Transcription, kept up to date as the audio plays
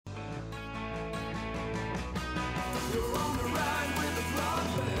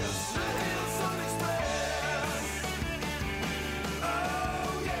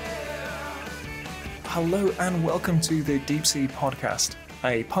Hello and welcome to the Deep Sea Podcast,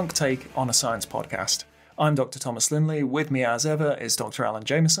 a punk take on a science podcast. I'm Dr. Thomas Linley. With me as ever is Dr. Alan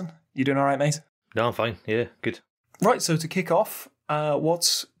Jameson. You doing all right, mate? No, I'm fine. Yeah, good. Right, so to kick off,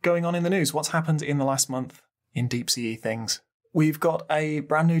 what's going on in the news? What's happened in the last month in deep sea things? We've got a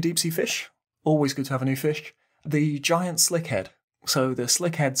brand new deep sea fish. Always good to have a new fish. The giant slickhead. So the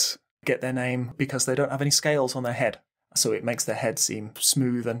slickheads get their name because they don't have any scales on their head. So it makes their head seem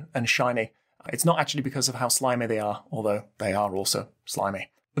smooth and shiny. It's not actually because of how slimy they are, although they are also slimy.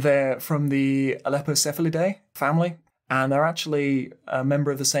 They're from the Alepocephalidae family, and they're actually a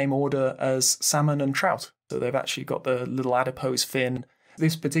member of the same order as salmon and trout. So they've actually got the little adipose fin.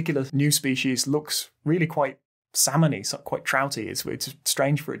 This particular new species looks really quite salmony, so quite trouty. It's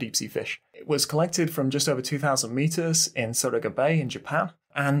strange for a deep sea fish. It was collected from just over 2,000 meters in Tsuruga Bay in Japan,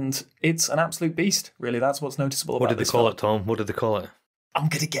 and it's an absolute beast, really. That's what's noticeable about this. What did they call it, Tom? What did they call it? I'm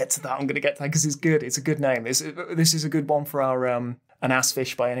going to get to that because it's good. It's a good name. This is a good one for our an ass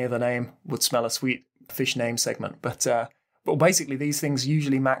fish by any other name would smell a sweet fish name segment. But basically these things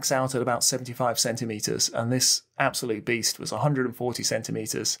usually max out at about 75 centimeters, and this absolute beast was 140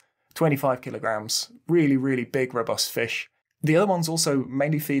 centimeters, 25 kilograms, really, really big, robust fish. The other ones also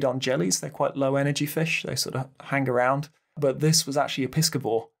mainly feed on jellies. They're quite low energy fish. They sort of hang around. But this was actually a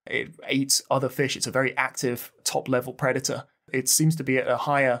piscivore. It eats other fish. It's a very active top level predator. It seems to be at a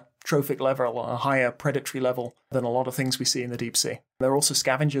higher trophic level, a higher predatory level than a lot of things we see in the deep sea. They're also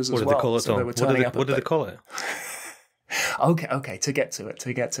scavengers as well. What did they call it, Tom? What did they call it? Okay, to get to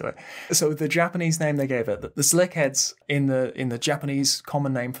it. So the Japanese name they gave it, the slickheads in the Japanese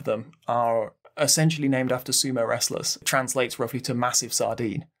common name for them are essentially named after sumo wrestlers. It translates roughly to massive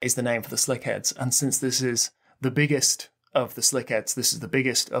sardine is the name for the slickheads. And since this is the biggest of the slickheads, this is the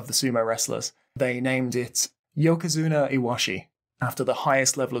biggest of the sumo wrestlers, they named it Yokozuna Iwashi, after the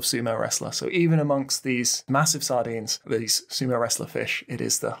highest level of sumo wrestler. So even amongst these massive sardines, these sumo wrestler fish, it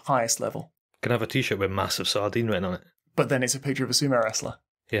is the highest level. Can I have a t-shirt with massive sardine written on it? But then it's a picture of a sumo wrestler.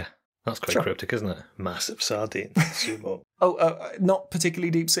 Yeah, that's quite cryptic, isn't it? Massive sardine, sumo. Not particularly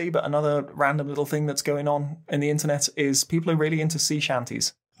deep sea, but another random little thing that's going on in the internet is people are really into sea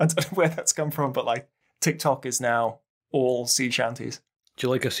shanties. I don't know where that's come from, but like TikTok is now all sea shanties. Do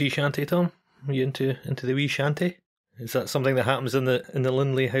you like a sea shanty, Tom? Are you into the wee shanty? Is that something that happens in the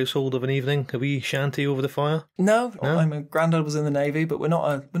Lindley household of an evening? A wee shanty over the fire? No? My granddad was in the Navy, but we're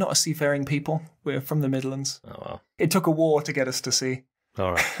not a seafaring people. We're from the Midlands. Oh well. It took a war to get us to sea.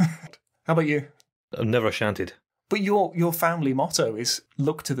 All right. How about you? I've never shantied. But your family motto is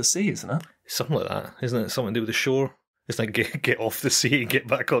look to the sea, isn't it? Something like that, isn't it? Something to do with the shore. It's like get off the sea and get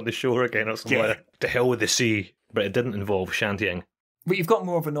back on the shore again, or something like that. To hell with the sea. But it didn't involve shantying. But you've got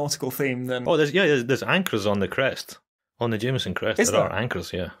more of a nautical theme than... Oh, there's anchors on the crest. On the Jameson crest, there are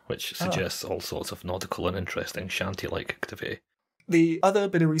anchors, yeah, which suggests all sorts of nautical and interesting shanty-like activity. The other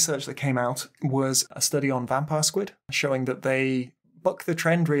bit of research that came out was a study on vampire squid, showing that they buck the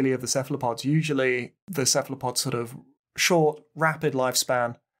trend, really, of the cephalopods. Usually, the cephalopods sort of short, rapid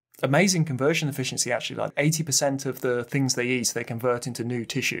lifespan, amazing conversion efficiency, actually. Like 80% of the things they eat, they convert into new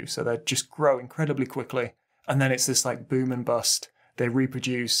tissue. So they just grow incredibly quickly. And then it's this like boom and bust. They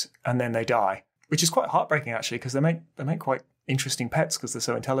reproduce and then they die, which is quite heartbreaking actually, because they make quite interesting pets because they're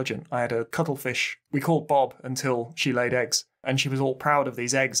so intelligent. I had a cuttlefish we called Bob until she laid eggs, and she was all proud of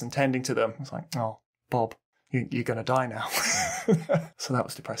these eggs and tending to them. I was like, oh, Bob, you're going to die now. So that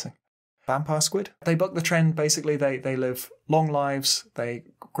was depressing. Vampire squid, they buck the trend. Basically, they live long lives, they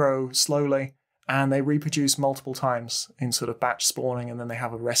grow slowly, and they reproduce multiple times in sort of batch spawning, and then they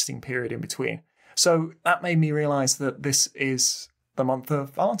have a resting period in between. So that made me realise that this is the month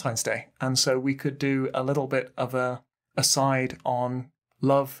of Valentine's Day. And so we could do a little bit of a aside on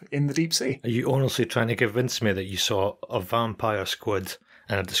love in the deep sea. Are you honestly trying to convince me that you saw a vampire squid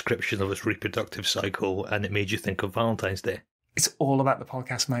and a description of its reproductive cycle and it made you think of Valentine's Day? It's all about the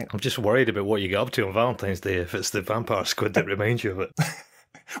podcast, mate. I'm just worried about what you get up to on Valentine's Day if it's the vampire squid that reminds you of it.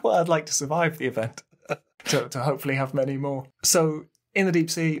 Well, I'd like to survive the event to hopefully have many more. So in the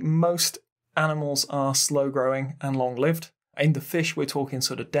deep sea, most animals are slow growing and long lived. In the fish, we're talking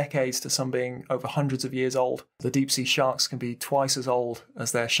sort of decades to some being over hundreds of years old. The deep sea sharks can be twice as old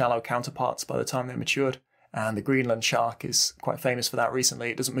as their shallow counterparts by the time they're matured. And the Greenland shark is quite famous for that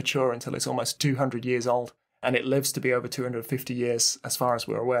recently. It doesn't mature until it's almost 200 years old. And it lives to be over 250 years as far as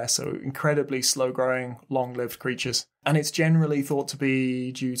we're aware. So incredibly slow growing, long lived creatures. And it's generally thought to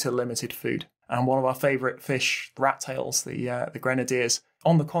be due to limited food. And one of our favourite fish, Rattails, the grenadiers,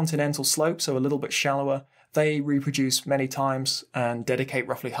 on the continental slope, so a little bit shallower, they reproduce many times and dedicate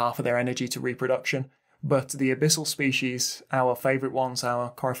roughly half of their energy to reproduction. But the abyssal species, our favourite ones,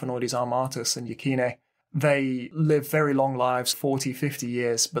 our Coryphaenoides armatus and Yukine, They live very long lives, 40, 50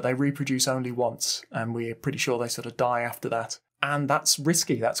 years, but they reproduce only once. And we're pretty sure they sort of die after that. And that's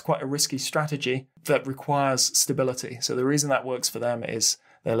risky. That's quite a risky strategy that requires stability. So the reason that works for them is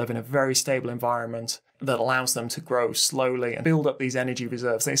they live in a very stable environment that allows them to grow slowly and build up these energy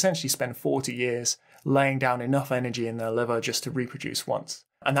reserves. They essentially spend 40 years laying down enough energy in their liver just to reproduce once.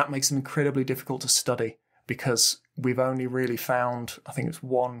 And that makes them incredibly difficult to study because we've only really found, I think it's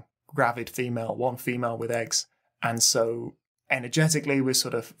one gravid female, one female with eggs. And so energetically, we're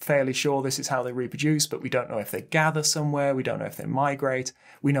sort of fairly sure this is how they reproduce, but we don't know if they gather somewhere. We don't know if they migrate.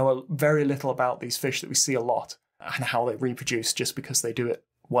 We know very little about these fish that we see a lot and how they reproduce just because they do it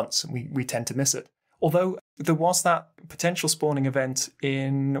once, and we tend to miss it. Although there was that potential spawning event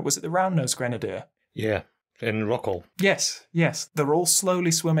in, was it the round-nosed grenadier? Yeah, in Rattails. Yes. They're all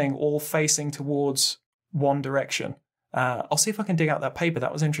slowly swimming, all facing towards one direction. I'll see if I can dig out that paper.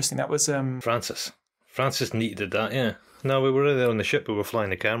 That was interesting. That was... Francis needed that, yeah. No, we were there on the ship, we were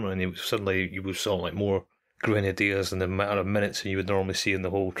flying the camera, and suddenly you saw like more grenadiers in the matter of minutes than you would normally see in the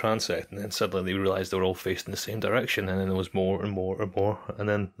whole transect, and then suddenly they realised they were all facing the same direction, and then there was more and more and more, and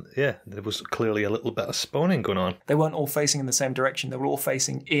then, yeah, there was clearly a little bit of spawning going on. They weren't all facing in the same direction, they were all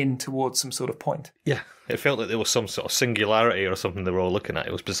facing in towards some sort of point. Yeah, it felt like there was some sort of singularity or something they were all looking at.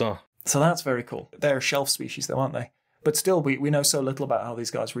 It was bizarre. So that's very cool. They're a shelf species though, aren't they? But still, we know so little about how these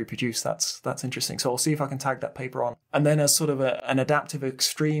guys reproduce. That's interesting. So I'll see if I can tag that paper on. And then as sort of an adaptive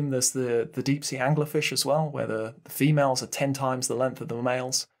extreme, there's the deep-sea anglerfish as well, where the females are 10 times the length of the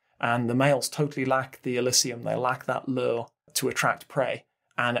males. And the males totally lack the elysium. They lack that lure to attract prey.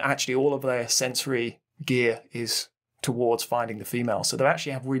 And actually all of their sensory gear is towards finding the female. So they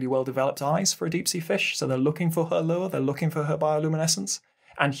actually have really well-developed eyes for a deep-sea fish. So they're looking for her lure. They're looking for her bioluminescence.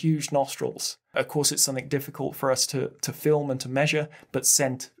 And huge nostrils. Of course, it's something difficult for us to film and to measure, but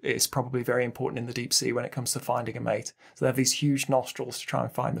scent is probably very important in the deep sea when it comes to finding a mate. So they have these huge nostrils to try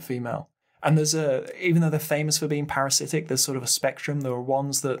and find the female. And there's even though they're famous for being parasitic, there's sort of a spectrum. There are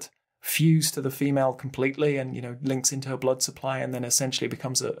ones that fuse to the female completely and, links into her blood supply and then essentially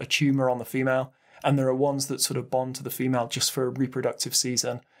becomes a tumor on the female. And there are ones that sort of bond to the female just for a reproductive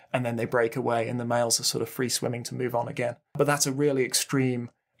season. And then they break away and the males are sort of free swimming to move on again. But that's a really extreme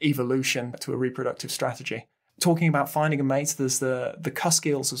evolution to a reproductive strategy. Talking about finding a mate, there's the cusk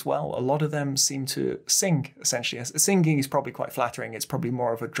eels as well. A lot of them seem to sing, essentially. Singing is probably quite flattering. It's probably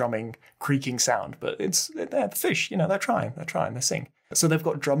more of a drumming, creaking sound, but they're fish, they're trying, they sing. So they've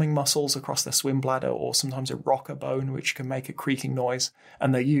got drumming muscles across their swim bladder or sometimes a rocker bone, which can make a creaking noise.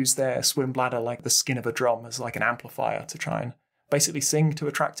 And they use their swim bladder like the skin of a drum as like an amplifier to try and basically sing to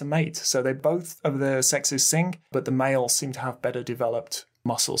attract a mate. So they both of the sexes sing, but the males seem to have better developed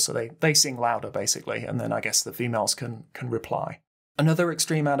muscles, so they sing louder basically, and then I guess the females can reply. Another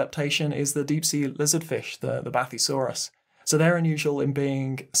extreme adaptation is the deep-sea lizardfish, the Bathysaurus. So they're unusual in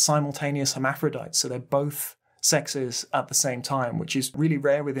being simultaneous hermaphrodites, so they're both sexes at the same time, which is really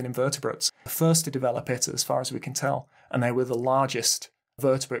rare within invertebrates. The first to develop it, as far as we can tell, and they were the largest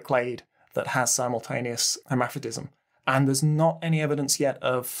vertebrate clade that has simultaneous hermaphrodism. And there's not any evidence yet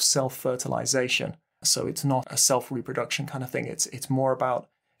of self-fertilization. So it's not a self-reproduction kind of thing. It's more about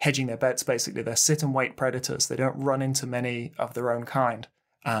hedging their bets, basically. They're sit-and-wait predators. They don't run into many of their own kind.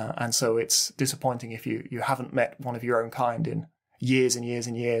 And so it's disappointing if you haven't met one of your own kind in years and years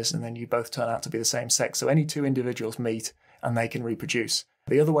and years, and then you both turn out to be the same sex. So any two individuals meet and they can reproduce.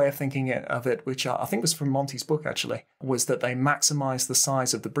 The other way of thinking of it, which I think was from Monty's book actually, was that they maximize the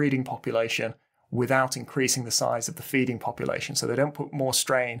size of the breeding population without increasing the size of the feeding population. So they don't put more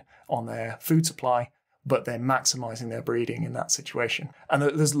strain on their food supply, but they're maximizing their breeding in that situation. And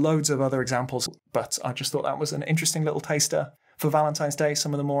there's loads of other examples, but I just thought that was an interesting little taster for Valentine's Day,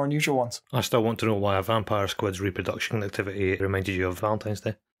 some of the more unusual ones. I still want to know why a vampire squid's reproduction activity reminded you of Valentine's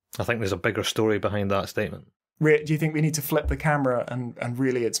Day. I think there's a bigger story behind that statement. Do you think we need to flip the camera and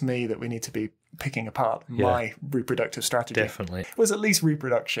really it's me that we need to be picking apart my reproductive strategy? Definitely. It was at least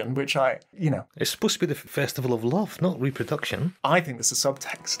reproduction, which It's supposed to be the festival of love, not reproduction. I think there's a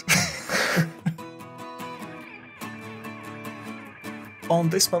subtext. On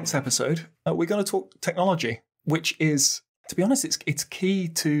this month's episode, we're going to talk technology, which is, to be honest, it's key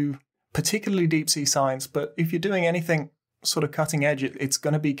to particularly deep-sea science, but if you're doing anything sort of cutting edge, it's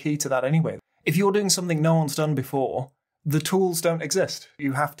going to be key to that anyway. If you're doing something no one's done before, the tools don't exist.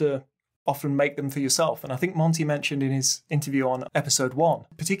 You have to often make them for yourself. And I think Monty mentioned in his interview on episode 1,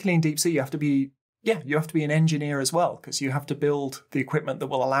 particularly in deep sea, you have to be an engineer as well, because you have to build the equipment that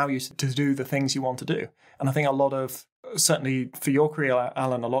will allow you to do the things you want to do. And I think a lot of certainly for your career,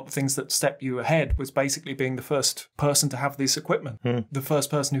 Alan, a lot of things that stepped you ahead was basically being the first person to have this equipment, the first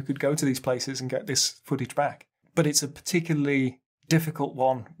person who could go to these places and get this footage back. But it's a particularly difficult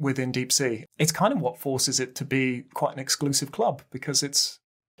one within deep sea. It's kind of what forces it to be quite an exclusive club, because it's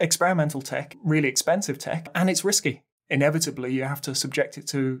experimental tech, really expensive tech, and it's risky. Inevitably, you have to subject it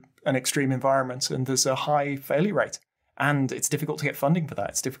to an extreme environment, and there's a high failure rate. And it's difficult to get funding for that.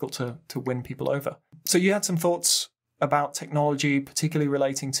 It's difficult to win people over. So you had some thoughts about technology, particularly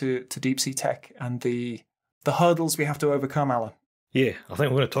relating to deep sea tech and the hurdles we have to overcome, Alan. Yeah, I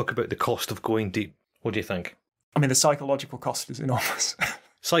think we're going to talk about the cost of going deep. What do you think? I mean, the psychological cost is enormous.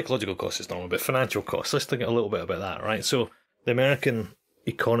 Psychological cost is normal, but financial cost, let's think a little bit about that, right? So the American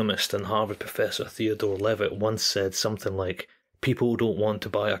economist and Harvard professor Theodore Levitt once said something like, people don't want to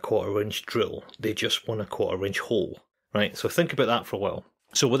buy a 1/4-inch drill, they just want a 1/4-inch hole, right? So think about that for a while.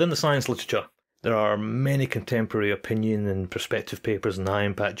 So within the science literature, there are many contemporary opinion and perspective papers in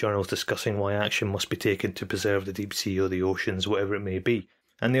high-impact journals discussing why action must be taken to preserve the deep sea or the oceans, whatever it may be.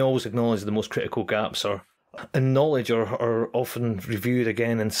 And they always acknowledge the most critical gaps in knowledge are often reviewed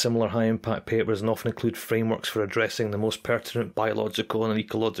again in similar high-impact papers, and often include frameworks for addressing the most pertinent biological and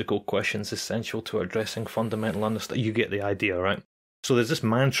ecological questions essential to addressing fundamental understanding. You get the idea, right? So there's this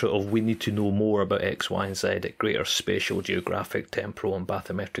mantra of we need to know more about X, Y, and Z at greater spatial, geographic, temporal, and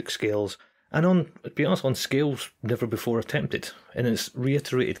bathymetric scales. And to be honest, on scales never before attempted. And it's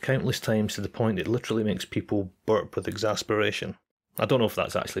reiterated countless times to the point it literally makes people burp with exasperation. I don't know if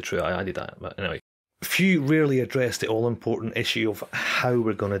that's actually true, I added that, but anyway. Few rarely address the all-important issue of how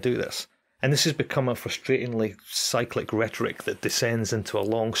we're going to do this. And this has become a frustratingly cyclic rhetoric that descends into a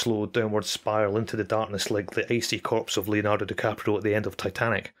long, slow downward spiral into the darkness, like the icy corpse of Leonardo DiCaprio at the end of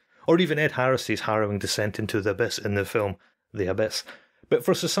Titanic, or even Ed Harris's harrowing descent into the abyss in the film The Abyss. But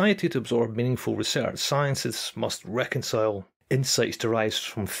for society to absorb meaningful research, scientists must reconcile insights derived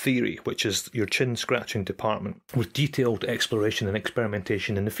from theory, which is your chin-scratching department, with detailed exploration and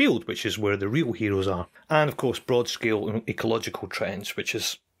experimentation in the field, which is where the real heroes are, and of course broad-scale ecological trends, which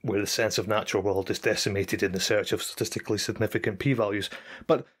is where the sense of natural world is decimated in the search of statistically significant p-values.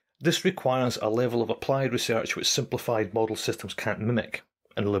 But this requires a level of applied research which simplified model systems can't mimic,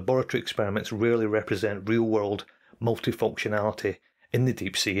 and laboratory experiments rarely represent real-world multifunctionality in the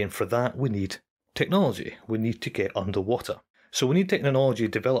deep sea, and for that we need technology. We need to get underwater. So we need technology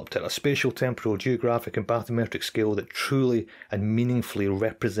developed at a spatial, temporal, geographic and bathymetric scale that truly and meaningfully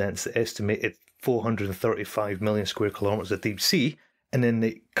represents the estimated 435 million square kilometres of deep sea. And in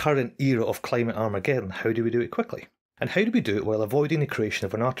the current era of climate Armageddon, how do we do it quickly? And how do we do it while avoiding the creation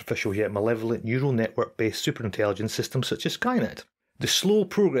of an artificial yet malevolent neural network-based superintelligence system such as Skynet? The slow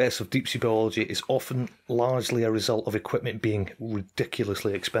progress of deep sea biology is often largely a result of equipment being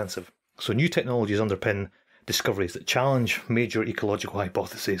ridiculously expensive. So new technologies underpin discoveries that challenge major ecological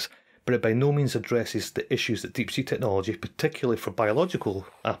hypotheses, but it by no means addresses the issues that deep sea technology, particularly for biological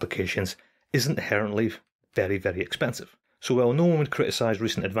applications, isn't inherently very, very expensive. So while no one would criticise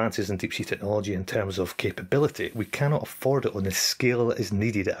recent advances in deep sea technology in terms of capability, we cannot afford it on the scale that is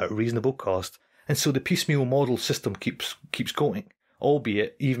needed at a reasonable cost, and so the piecemeal model system keeps going,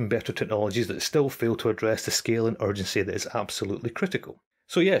 albeit even better technologies that still fail to address the scale and urgency that is absolutely critical.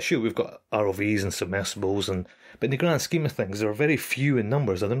 So yeah, sure, we've got ROVs and submersibles, but in the grand scheme of things, there are very few in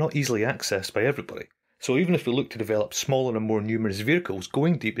numbers and they're not easily accessed by everybody. So even if we look to develop smaller and more numerous vehicles,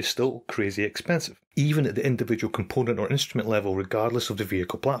 going deep is still crazy expensive, even at the individual component or instrument level, regardless of the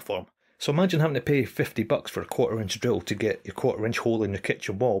vehicle platform. So imagine having to pay $50 for a 1/4-inch drill to get your 1/4-inch hole in your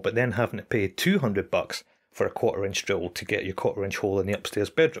kitchen wall, but then having to pay $200 for a 1/4-inch drill to get your 1/4-inch hole in the upstairs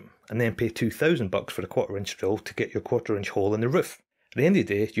bedroom, and then pay $2,000 for a 1/4-inch drill to get your 1/4-inch hole in the roof. At the end of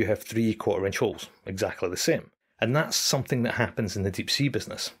the day, you have 3 1/4-inch holes, exactly the same. And that's something that happens in the deep sea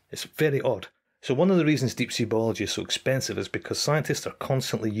business. It's very odd. So one of the reasons deep sea biology is so expensive is because scientists are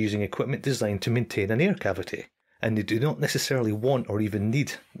constantly using equipment designed to maintain an air cavity, and they do not necessarily want or even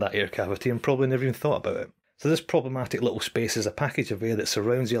need that air cavity and probably never even thought about it. So this problematic little space is a package of air that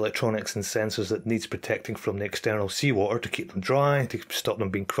surrounds the electronics and sensors that needs protecting from the external seawater to keep them dry, to stop them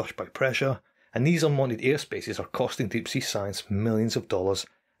being crushed by pressure. And these unwanted airspaces are costing deep sea science millions of dollars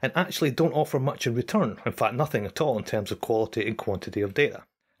and actually don't offer much in return, in fact nothing at all in terms of quality and quantity of data.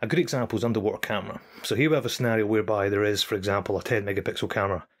 A good example is underwater camera. So here we have a scenario whereby there is, for example, a 10 megapixel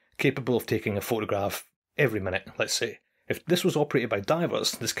camera capable of taking a photograph every minute, let's say. If this was operated by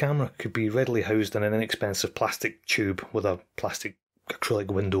divers, this camera could be readily housed in an inexpensive plastic tube with a plastic acrylic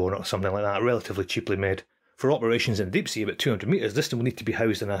window on it or something like that, relatively cheaply made. For operations in deep sea about 200 metres, this will need to be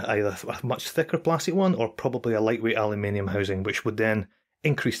housed in either a much thicker plastic one or probably a lightweight aluminium housing, which would then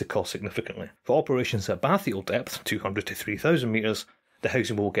increase the cost significantly. For operations at bathyal depth, 200 to 3,000 metres, the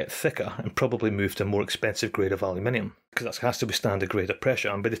housing will get thicker and probably move to a more expensive grade of aluminium, because that has to withstand a greater pressure,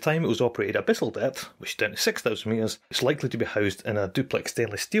 and by the time it was operated at abyssal depth, which is down to 6,000 metres, it's likely to be housed in a duplex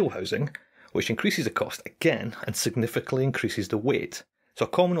stainless steel housing, which increases the cost again and significantly increases the weight. So a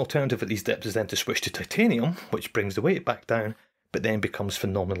common alternative at these depths is then to switch to titanium, which brings the weight back down, but then becomes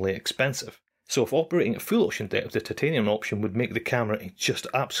phenomenally expensive. So if operating at full ocean depth, the titanium option would make the camera just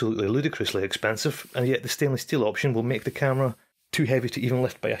absolutely ludicrously expensive, and yet the stainless steel option will make the camera too heavy to even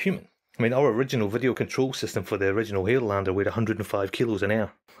lift by a human. I mean, our original video control system for the original Hairlander weighed 105 kilos in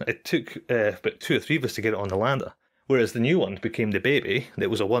air. It took about 2 or 3 of us to get it on the lander, whereas the new one became the baby. It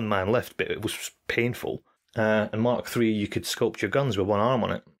was a one-man lift, but it was painful. And Mark III, you could sculpt your guns with one arm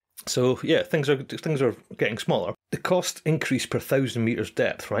on it. So yeah, things are getting smaller. The cost increase per 1,000 metres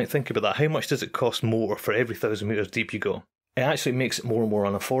depth, right? Think about that. How much does it cost more for every 1,000 metres deep you go? It actually makes it more and more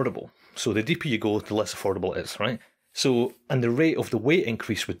unaffordable. So the deeper you go, the less affordable it is, right? So, and the rate of the weight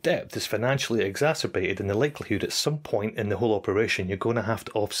increase with depth is financially exacerbated in the likelihood at some point in the whole operation you're going to have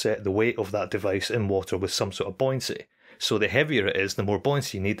to offset the weight of that device in water with some sort of buoyancy. So the heavier it is, the more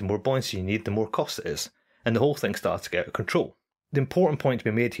buoyancy you need, the more cost it is. And the whole thing starts to get out of control. The important point to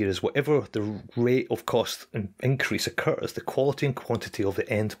be made here is whatever the rate of cost increase occurs, the quality and quantity of the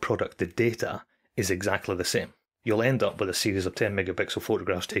end product, the data, is exactly the same. You'll end up with a series of 10 megapixel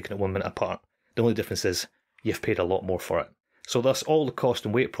photographs taken at 1 minute apart. The only difference is you've paid a lot more for it. So thus all the cost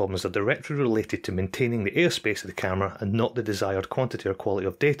and weight problems are directly related to maintaining the airspace of the camera and not the desired quantity or quality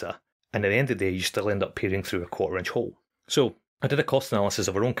of data. And at the end of the day, you still end up peering through a 1/4 inch hole. So I did a cost analysis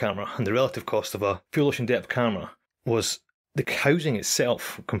of our own camera, and the relative cost of a full ocean depth camera was the housing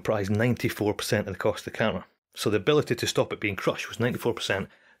itself comprised 94% of the cost of the camera. So the ability to stop it being crushed was 94%.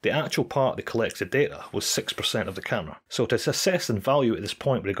 The actual part that collects the data was 6% of the camera. So to assess and value at this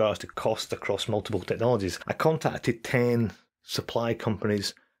point with regards to cost across multiple technologies, I contacted 10 supply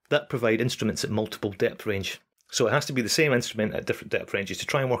companies that provide instruments at multiple depth range. So it has to be the same instrument at different depth ranges to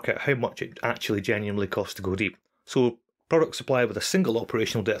try and work out how much it actually genuinely costs to go deep. So product supply with a single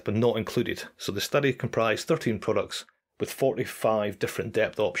operational depth but not included. So the study comprised 13 products with 45 different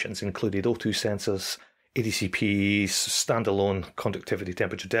depth options, included O2 sensors, ADCPs, standalone conductivity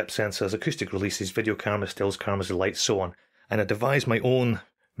temperature depth sensors, acoustic releases, video cameras, stills cameras, lights, so on. And I devised my own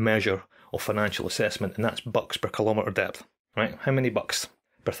measure of financial assessment, and that's bucks per kilometre depth, right? How many bucks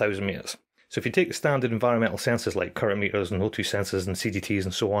per 1,000 metres? So if you take the standard environmental sensors like current meters and O2 sensors and CDTs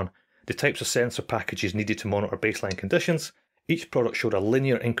and so on, the types of sensor packages needed to monitor baseline conditions, each product showed a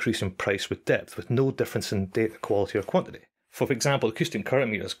linear increase in price with depth, with no difference in data quality or quantity. For example, acoustic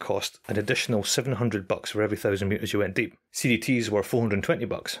current meters cost an additional $700 for every 1,000 metres you went deep. CDTs were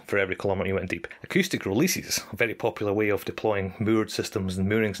 $420 for every kilometre you went deep. Acoustic releases, a very popular way of deploying moored systems and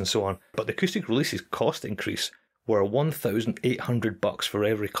moorings and so on, but the acoustic releases cost increase were $1,800 for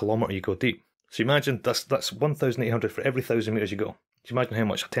every kilometre you go deep. So imagine that's $1,800 for every 1,000 metres you go. Do you imagine how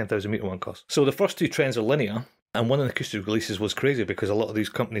much a 10,000 metre one costs? So the first two trends are linear, and one of the acoustic releases was crazy because a lot of these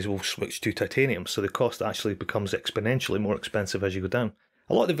companies will switch to titanium, so the cost actually becomes exponentially more expensive as you go down.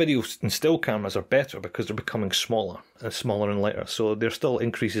 A lot of the video and still cameras are better because they're becoming smaller and lighter, so there's still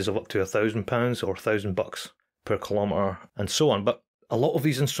increases of up to £1,000 or $1,000 per kilometre and so on. But a lot of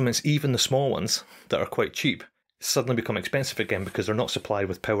these instruments, even the small ones that are quite cheap, suddenly become expensive again because they're not supplied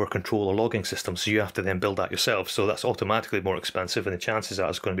with power control or logging systems, so you have to then build that yourself. So that's automatically more expensive, and the chances are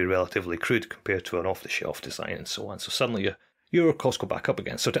it's going to be relatively crude compared to an off-the-shelf design and so on. So suddenly your costs go back up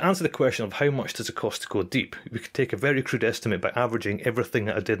again. So to answer the question of how much does it cost to go deep, we could take a very crude estimate by averaging everything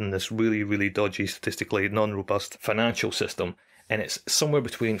that I did in this really, really dodgy, statistically non-robust financial system, and it's somewhere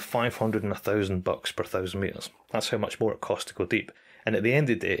between $500 and $1,000 per 1,000 metres. That's how much more it costs to go deep. And at the end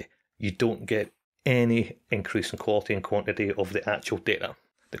of the day, you don't get any increase in quality and quantity of the actual data.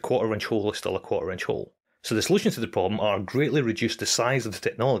 The 1/4 inch hole is still a 1/4 inch hole. So the solutions to the problem are greatly reduce the size of the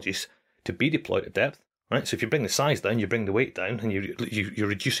technologies to be deployed at depth. Right? So if you bring the size down, you bring the weight down, and you're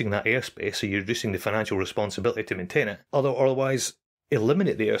reducing that airspace, so you're reducing the financial responsibility to maintain it. Otherwise,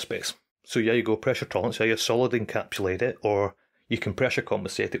 eliminate the airspace. So yeah, you go pressure tolerance, yeah, you solid encapsulate it, or you can pressure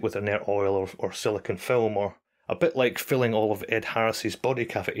compensate it with inert oil or silicon film, or a bit like filling all of Ed Harris's body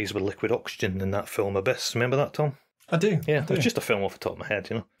cavities with liquid oxygen in that film Abyss. Remember that, Tom? I do. Yeah, it's just a film off the top of my head,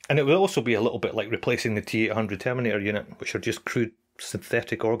 you know. And it would also be a little bit like replacing the T-800 Terminator unit, which are just crude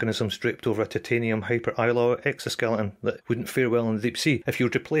synthetic organisms draped over a titanium hyper-alloy exoskeleton that wouldn't fare well in the deep sea. If you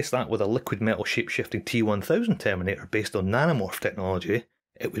would replace that with a liquid metal shape-shifting T-1000 Terminator based on nanomorph technology,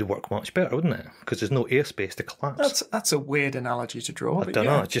 it would work much better, wouldn't it? Because there's no airspace to collapse. That's a weird analogy to draw. I don't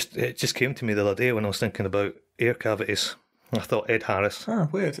know. It just came to me the other day when I was thinking about air cavities. I thought Ed Harris. Oh,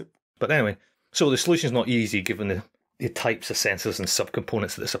 weird. But anyway, so the solution's not easy given the types of sensors and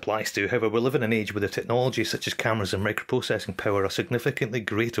subcomponents that this applies to. However, we live in an age where the technologies such as cameras and microprocessing power are significantly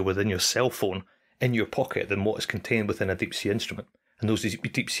greater within your cell phone in your pocket than what is contained within a deep sea instrument. And those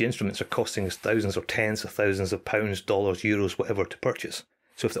deep sea instruments are costing us thousands or tens of thousands of pounds, dollars, euros, whatever to purchase.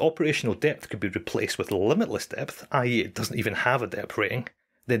 So if the operational depth could be replaced with limitless depth, i.e. it doesn't even have a depth rating,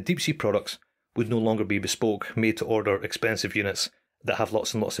 then deep sea products would no longer be bespoke, made to order expensive units that have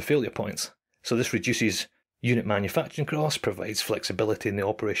lots and lots of failure points. So this reduces unit manufacturing costs, provides flexibility in the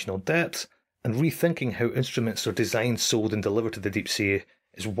operational depth, and rethinking how instruments are designed, sold and delivered to the deep sea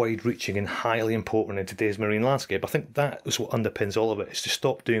is wide-reaching and highly important in today's marine landscape. I think that is what underpins all of it, is to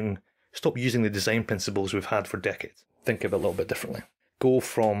stop using the design principles we've had for decades. Think of it a little bit differently. Go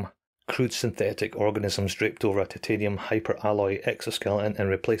from crude synthetic organisms draped over a titanium hyperalloy exoskeleton and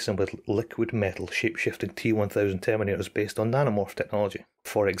replace them with liquid metal shape-shifting T-1000 terminators based on nanomorph technology,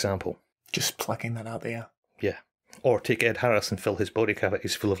 for example. Just plucking that out there. Yeah. Or take Ed Harris and fill his body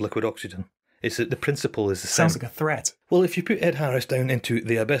cavities full of liquid oxygen. It's that the principle is the same. Sounds like a threat. Well, if you put Ed Harris down into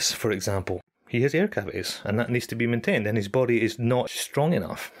the abyss, for example, he has air cavities, and that needs to be maintained, and his body is not strong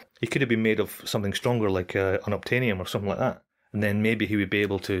enough. He could have been made of something stronger like unobtainium or something like that, and then maybe he would be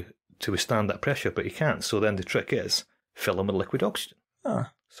able to withstand that pressure, but he can't. So then the trick is, fill him with liquid oxygen.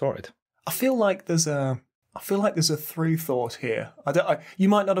 Sorted. I feel like there's a through thought here. You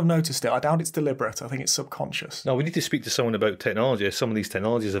might not have noticed it. I doubt it's deliberate. I think it's subconscious. No, we need to speak to someone about technology. Some of these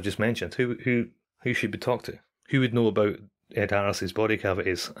technologies I've just mentioned. Who should we talk to? Who would know about Ed Harris's body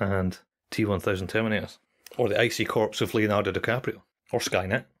cavities and T-1000 Terminators? Or the icy corpse of Leonardo DiCaprio? Or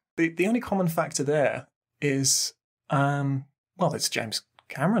Skynet? The only common factor there is, it's James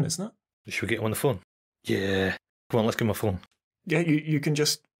Cameron, isn't it? Should we get him on the phone? Yeah. Come on, let's give him a phone. Yeah, you can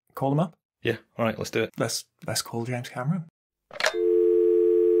just call him up. Yeah, all right, let's do it. Let's call James Cameron.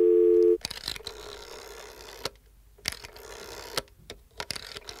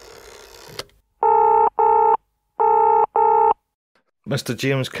 Mr.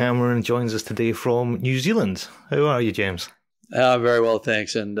 James Cameron joins us today from New Zealand. How are you, James? Very well,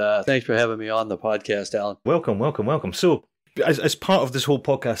 thanks. And thanks for having me on the podcast, Alan. Welcome. So, as part of this whole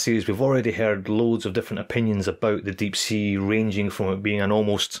podcast series, we've already heard loads of different opinions about the deep sea, ranging from it being an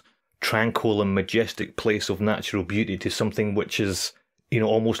almost tranquil and majestic place of natural beauty to something which is,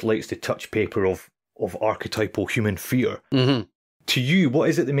 almost likes the touch paper of archetypal human fear. Mm-hmm. To you, what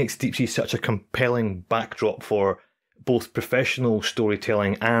is it that makes deep sea such a compelling backdrop for both professional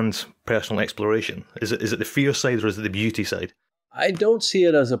storytelling and personal exploration? Is it the fear side or is it the beauty side? I don't see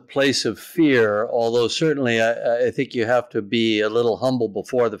it as a place of fear, although certainly I think you have to be a little humble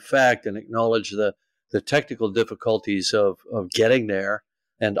before the fact and acknowledge the technical difficulties of getting there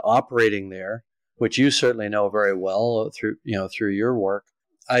and operating there, which you certainly know very well through your work.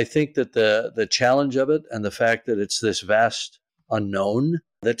 I think that the challenge of it and the fact that it's this vast unknown,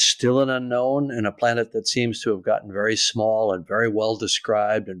 that's still an unknown in a planet that seems to have gotten very small and very well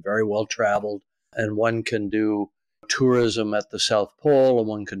described and very well traveled, and one can do tourism at the South Pole, and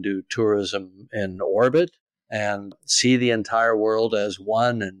one can do tourism in orbit and see the entire world as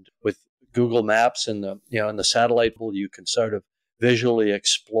one. And with Google Maps and the satellite pool, you can sort of visually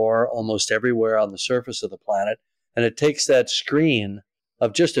explore almost everywhere on the surface of the planet. And it takes that screen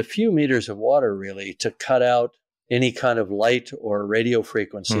of just a few meters of water, really, to cut out any kind of light or radio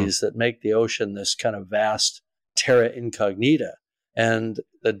frequencies that make the ocean this kind of vast terra incognita. And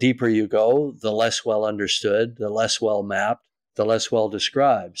the deeper you go, the less well understood, the less well mapped, the less well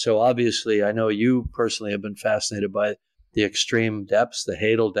described. So obviously, I know you personally have been fascinated by the extreme depths, the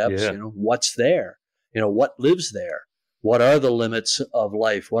Hadal depths. Yeah. What's there? What lives there? What are the limits of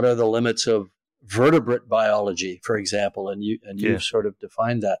life? What are the limits of vertebrate biology, for example? And you've sort of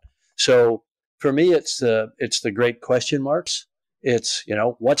defined that. So for me, it's the great question marks. It's,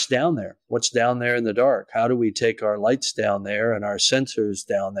 what's down there? What's down there in the dark? How do we take our lights down there and our sensors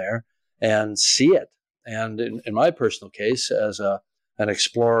down there and see it? And in my personal case, as an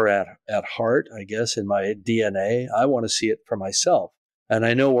explorer at heart, I guess, in my DNA, I want to see it for myself. And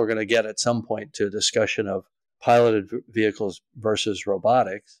I know we're going to get at some point to a discussion of piloted vehicles versus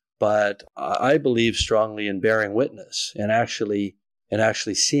robotics, but I believe strongly in bearing witness and actually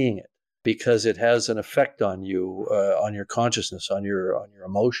seeing it, because it has an effect on you, on your consciousness, on your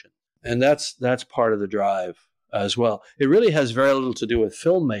emotion. And that's part of the drive as well. It really has very little to do with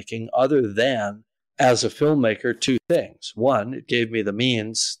filmmaking, other than, as a filmmaker, two things. One, it gave me the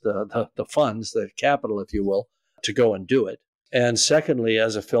means, the funds, the capital, if you will, to go and do it. And secondly,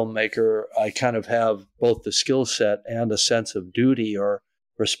 as a filmmaker, I kind of have both the skill set and a sense of duty or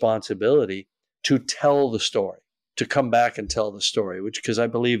responsibility to tell the story. to come back and tell the story, because I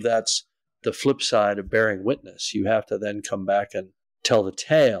believe that's the flip side of bearing witness. You have to then come back and tell the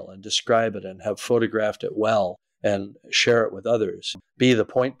tale and describe it and have photographed it well and share it with others. Be the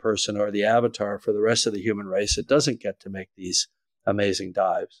point person or the avatar for the rest of the human race that doesn't get to make these amazing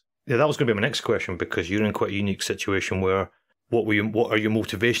dives. Yeah, that was going to be my next question, because you're in quite a unique situation where what are your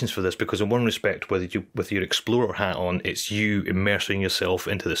motivations for this? Because in one respect, with your explorer hat on, it's you immersing yourself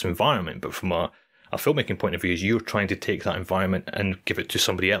into this environment. But from a filmmaking point of view, is you're trying to take that environment and give it to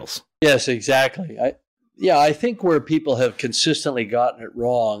somebody else. Yes, exactly. I think where people have consistently gotten it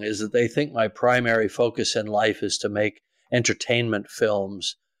wrong is that they think my primary focus in life is to make entertainment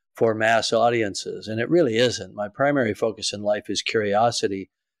films for mass audiences. And it really isn't. My primary focus in life is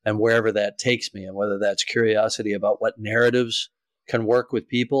curiosity, and wherever that takes me, and whether that's curiosity about what narratives can work with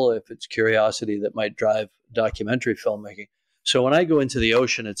people, if it's curiosity that might drive documentary filmmaking. So when I go into the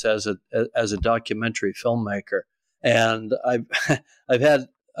ocean, it's as a documentary filmmaker. And I've had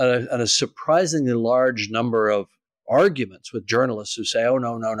a surprisingly large number of arguments with journalists who say, oh,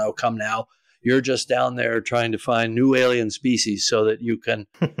 no, come now. You're just down there trying to find new alien species so that you can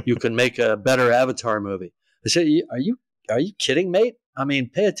make a better Avatar movie. I say, are you kidding, mate? I mean,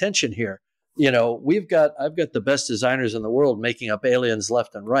 pay attention here. I've got the best designers in the world making up aliens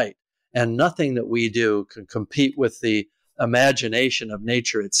left and right, and nothing that we do can compete with the imagination of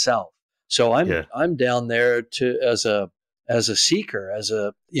nature itself. So I'm down there as a seeker, as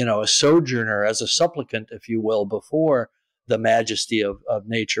a sojourner, as a supplicant, if you will, before the majesty of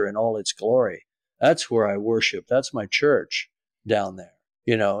nature in all its glory. That's where I worship. That's my church down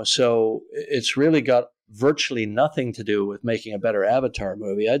there. So it's really got virtually nothing to do with making a better Avatar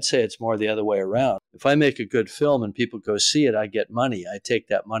movie. I'd say it's more the other way around. If I make a good film and people go see it, I get money. I take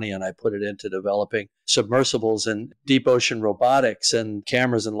that money and I put it into developing submersibles and deep ocean robotics and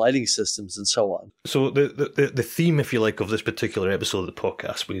cameras and lighting systems and so on. So the theme, if you like, of this particular episode of the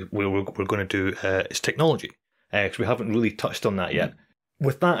podcast we're going to do is technology, because we haven't really touched on that yet.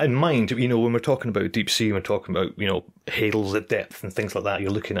 With that in mind, when we're talking about deep sea, we're talking about, hails at depth and things like that.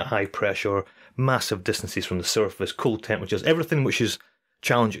 You're looking at high pressure, massive distances from the surface, cold temperatures, everything which is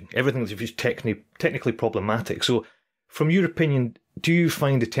challenging, everything that is technically problematic. So, from your opinion, do you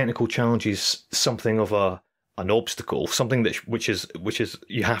find the technical challenges something of an obstacle, something which is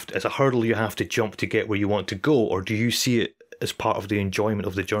you have to, as a hurdle you have to jump to get where you want to go, or do you see it as part of the enjoyment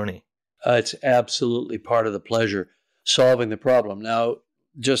of the journey? It's absolutely part of the pleasure, solving the problem. Now,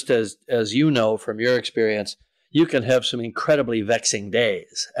 just as you know from your experience, you can have some incredibly vexing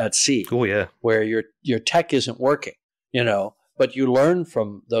days at sea. Oh yeah, where your tech isn't working, but you learn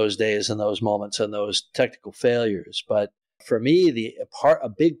from those days and those moments and those technical failures. But for me, a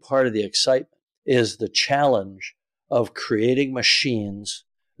big part of the excitement is the challenge of creating machines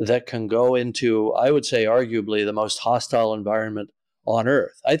that can go into, I would say, arguably the most hostile environment on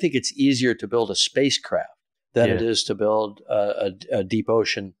Earth. I think it's easier to build a spacecraft than it is to build a deep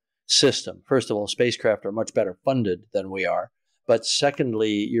ocean system. First of all, spacecraft are much better funded than we are. But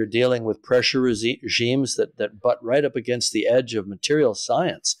secondly, you're dealing with pressure regimes that butt right up against the edge of material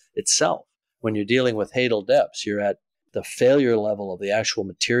science itself. When you're dealing with hadal depths, you're at the failure level of the actual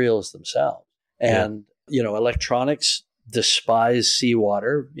materials themselves. And, electronics despise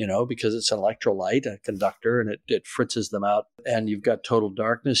seawater, because it's an electrolyte, a conductor, and it fritzes them out. And you've got total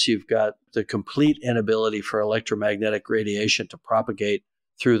darkness. You've got the complete inability for electromagnetic radiation to propagate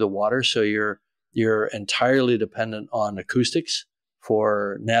through the water. So you're entirely dependent on acoustics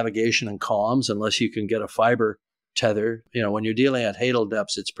for navigation and comms, unless you can get a fiber tether. When you're dealing at hadal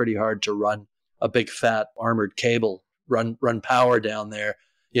depths, it's pretty hard to run a big fat armored cable, run power down there,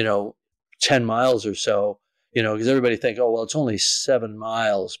 10 miles or so, because everybody think, oh, well, it's only 7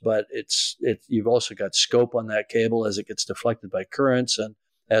 miles, but you've also got scope on that cable as it gets deflected by currents and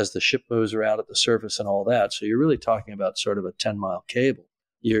as the ship moves around at the surface and all that. So you're really talking about sort of a 10-mile cable.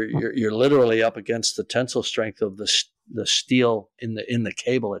 You're literally up against the tensile strength of the steel in the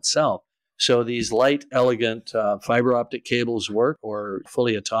cable itself. So these light, elegant fiber optic cables work, or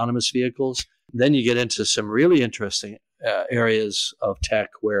fully autonomous vehicles. Then you get into some really interesting areas of tech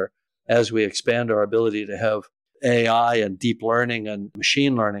where, as we expand our ability to have AI and deep learning and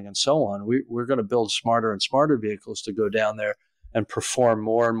machine learning and so on, we're going to build smarter and smarter vehicles to go down there and perform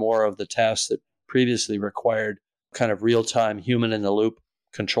more and more of the tasks that previously required kind of real-time human-in-the-loop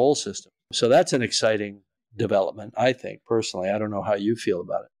control system. So that's an exciting development, I think, personally. I don't know how you feel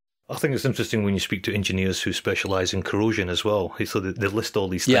about it. I think it's interesting when you speak to engineers who specialize in corrosion as well. So they list all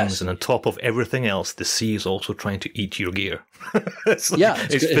these things, Yes. and on top of everything else, the sea is also trying to eat your gear. It's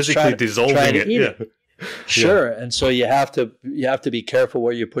physically dissolving it. Sure. And so you have to be careful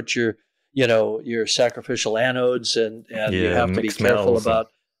where you put your your sacrificial anodes, and you have to be careful metals about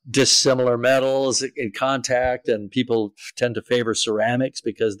dissimilar metals in contact, and people tend to favor ceramics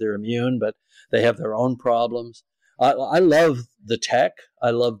because they're immune, but they have their own problems. I love the tech.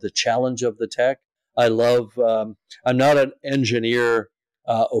 I love the challenge of the tech. I'm not an engineer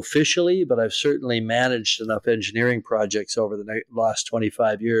officially, but I've certainly managed enough engineering projects over the last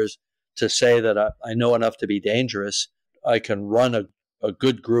 25 years to say that I know enough to be dangerous. I can run a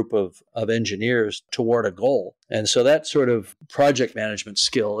good group of engineers toward a goal. And so that sort of project management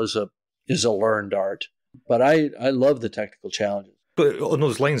skill is a learned art. But I love the technical challenges. But on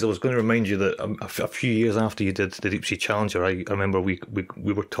those lines, I was going to remind you that a few years after you did the Deep Sea Challenger, I remember we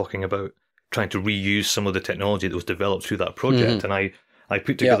were talking about trying to reuse some of the technology that was developed through that project. And I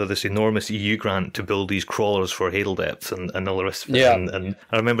put together this enormous EU grant to build these crawlers for Hadal depth and all the rest of it. Yeah. And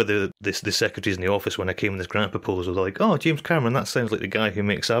I remember the secretaries in the office when I came with this grant proposal, they're like, "Oh, James Cameron, that sounds like the guy who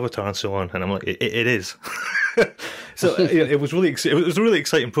makes Avatar and so on." And I'm like, it is. So it was it was a really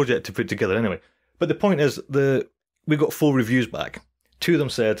exciting project to put together anyway. But the point is, we got 4 reviews back. 2 of them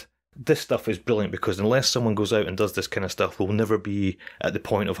said, "This stuff is brilliant because unless someone goes out and does this kind of stuff, we'll never be at the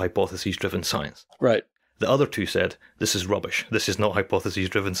point of hypotheses-driven science." Right. The other 2 said, "This is rubbish. This is not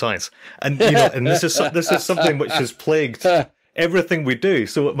hypotheses-driven science." And and this is something which has plagued everything we do.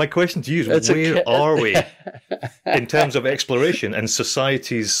 So my question to you is, where are we in terms of exploration and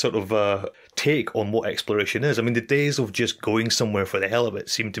society's sort of take on what exploration is? I mean, the days of just going somewhere for the hell of it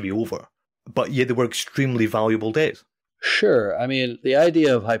seem to be over, but yet they were extremely valuable days. Sure. I mean, the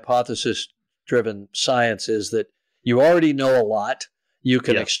idea of hypothesis-driven science is that you already know a lot. You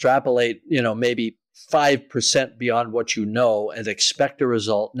can extrapolate, maybe 5% beyond what you know and expect a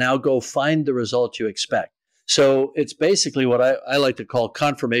result. Now go find the result you expect. So it's basically what I like to call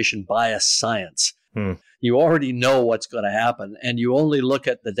confirmation bias science. You already know what's going to happen, and you only look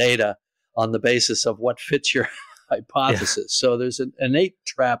at the data on the basis of what fits your hypothesis. So there's an innate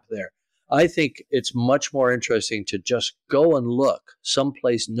trap there. I think it's much more interesting to just go and look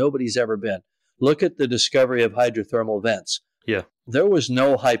someplace nobody's ever been. Look at the discovery of hydrothermal vents. Yeah. There was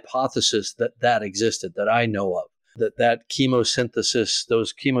no hypothesis that existed that I know of, that chemosynthesis,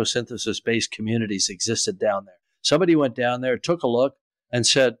 those chemosynthesis-based communities existed down there. Somebody went down there, took a look, and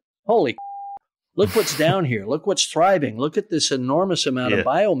said, "Holy, look what's down here. Look what's thriving. Look at this enormous amount of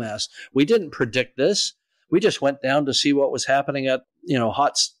biomass. We didn't predict this. We just went down to see what was happening at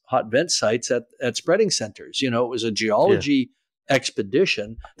hot vent sites at spreading centers. It was a geology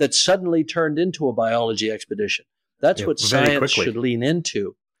expedition that suddenly turned into a biology expedition. That's what science should lean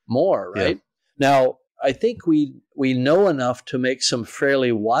into more, right? Now, I think we know enough to make some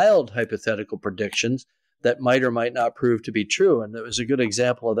fairly wild hypothetical predictions that might or might not prove to be true. And there was a good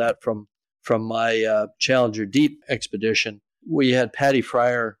example of that from my Challenger Deep expedition. We had Patty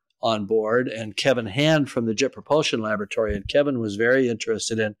Fryer on board and Kevin Hand from the Jet Propulsion Laboratory. And Kevin was very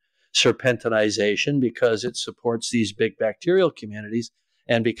interested in serpentinization because it supports these big bacterial communities,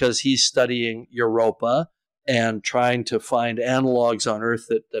 and because he's studying Europa and trying to find analogs on Earth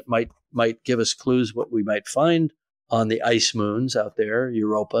that might give us clues what we might find on the ice moons out there,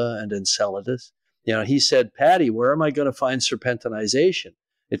 Europa and Enceladus. He said, "Patty, where am I going to find serpentinization?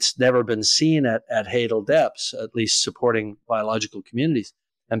 It's never been seen at Hadal depths, at least supporting biological communities."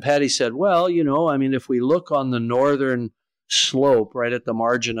 And Patty said, "Well, if we look on the northern slope right at the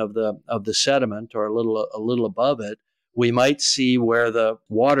margin of the sediment, or a little above it, we might see where the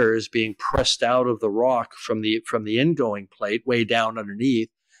water is being pressed out of the rock from the ingoing plate way down underneath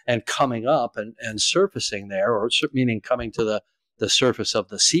and coming up and surfacing there, or meaning coming to the surface of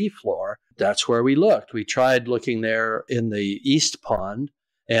the seafloor." That's where we looked. We tried looking there in the East Pond,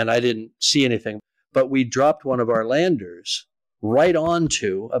 and I didn't see anything. But we dropped one of our landers right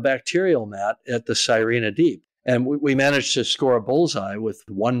onto a bacterial mat at the Sirena Deep. And we managed to score a bullseye with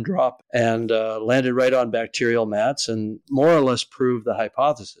one drop and landed right on bacterial mats and more or less proved the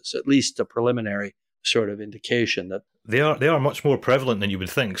hypothesis, at least a preliminary sort of indication that they are much more prevalent than you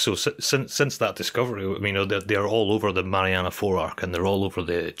would think. So since that discovery, they are all over the Mariana Forearc and they're all over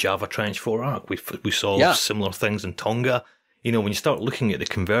the Java Trench Forearc. We saw similar things in Tonga. When you start looking at the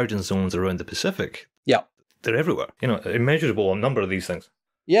convergence zones around the Pacific, they're everywhere. Immeasurable a number of these things.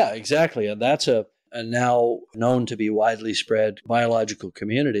 Yeah, exactly. And that's a now known to be widely spread biological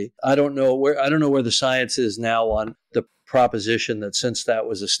community. I don't know where the science is now on the proposition that since that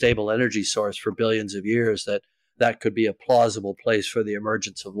was a stable energy source for billions of years, that could be a plausible place for the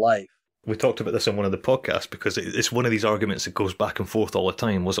emergence of life. We talked about this on one of the podcasts because it's one of these arguments that goes back and forth all the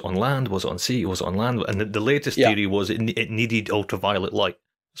time. Was it on land? Was it on sea? Was it on land? And the latest theory was it needed ultraviolet light.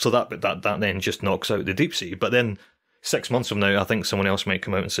 So that then just knocks out the deep sea. But then 6 months from now, I think someone else might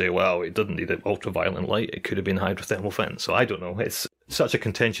come out and say, well, it didn't need ultraviolet light. It could have been hydrothermal vent. So I don't know. It's such a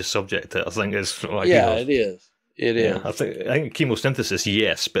contentious subject that I think is... it is. It is. I think chemosynthesis,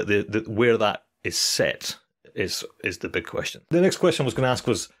 yes, but the where that is set is the big question. The next question I was going to ask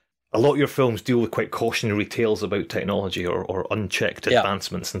was, a lot of your films deal with quite cautionary tales about technology or unchecked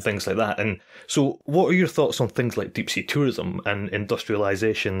advancements and things like that. And so what are your thoughts on things like deep-sea tourism and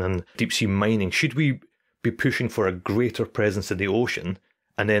industrialization and deep-sea mining? Should we be pushing for a greater presence in the ocean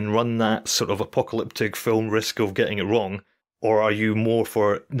and then run that sort of apocalyptic film risk of getting it wrong? Or are you more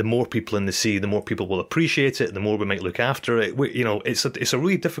for the more people in the sea, the more people will appreciate it, the more we might look after it? It's a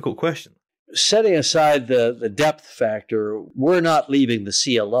really difficult question. Setting aside the depth factor, we're not leaving the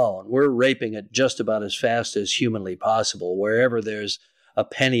sea alone. We're raping it just about as fast as humanly possible. Wherever there's a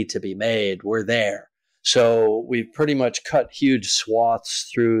penny to be made, we're there. So we've pretty much cut huge swaths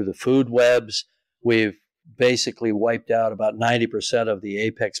through the food webs. We've basically wiped out about 90% of the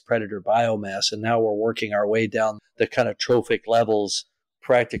apex predator biomass, and now we're working our way down the kind of trophic levels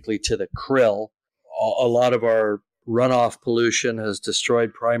practically to the krill. A lot of our runoff pollution has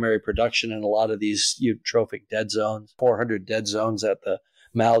destroyed primary production in a lot of these eutrophic dead zones, 400 dead zones at the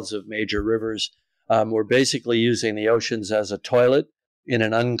mouths of major rivers. We're basically using the oceans as a toilet in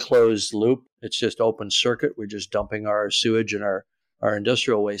an unclosed loop. It's just open circuit. We're just dumping our sewage and our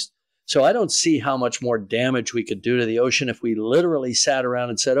industrial waste. So I don't see how much more damage we could do to the ocean if we literally sat around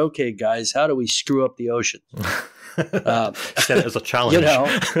and said, okay, guys, how do we screw up the ocean? Set it as a challenge.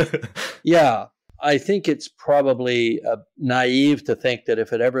 Yeah. I think it's probably naive to think that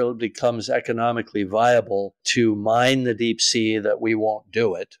if it ever becomes economically viable to mine the deep sea, that we won't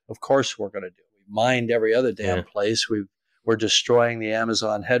do it. Of course we're going to do it. We mined every other damn place. We're destroying the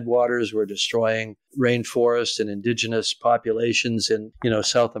Amazon headwaters. We're destroying rainforests and indigenous populations in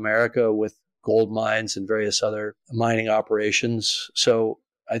South America with gold mines and various other mining operations. So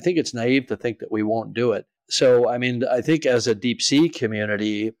I think it's naive to think that we won't do it. So, I think as a deep sea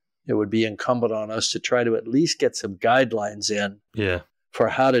community, it would be incumbent on us to try to at least get some guidelines in for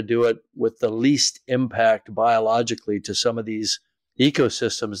how to do it with the least impact biologically to some of these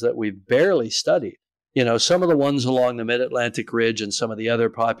ecosystems that we've barely studied. Some of the ones along the mid-Atlantic ridge and some of the other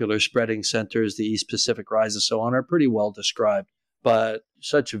popular spreading centers, the East Pacific Rise and so on, are pretty well described. But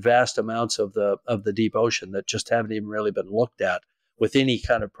such vast amounts of the deep ocean that just haven't even really been looked at with any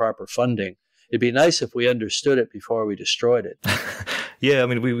kind of proper funding. It'd be nice if we understood it before we destroyed it. Yeah,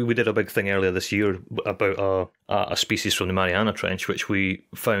 we did a big thing earlier this year about a species from the Mariana Trench, which we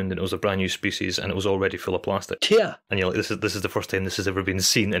found, and it was a brand new species, and it was already full of plastic. Yeah, and you're like, this is the first time this has ever been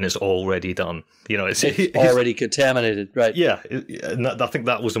seen, and it's already done. It's already contaminated, right? Yeah, and I think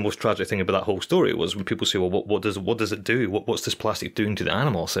that was the most tragic thing about that whole story was when people say, well, what does it do? What's this plastic doing to the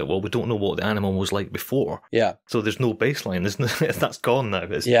animal? I say, well, we don't know what the animal was like before. Yeah, so there's no baseline. That's gone now.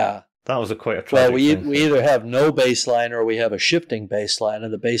 That was quite a tragic Well, we thing. either have no baseline or we have a shifting baseline,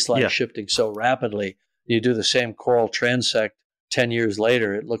 and the baseline is shifting so rapidly. You do the same coral transect 10 years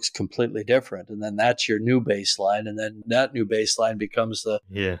later, it looks completely different. And then that's your new baseline. And then that new baseline becomes the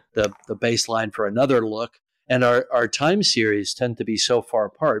baseline for another look. And our time series tend to be so far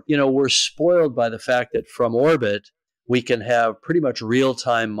apart. We're spoiled by the fact that from orbit, we can have pretty much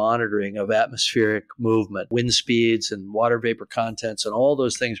real-time monitoring of atmospheric movement, wind speeds and water vapor contents and all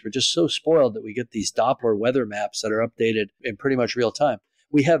those things. We're just so spoiled that we get these Doppler weather maps that are updated in pretty much real time.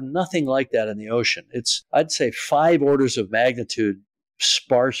 We have nothing like that in the ocean. It's, I'd say, 5 orders of magnitude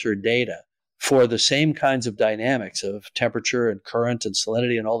sparser data for the same kinds of dynamics of temperature and current and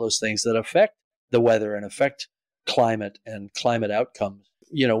salinity and all those things that affect the weather and affect climate and climate outcomes.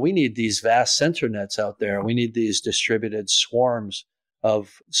 We need these vast sensor nets out there. We need these distributed swarms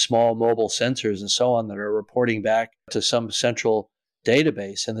of small mobile sensors and so on that are reporting back to some central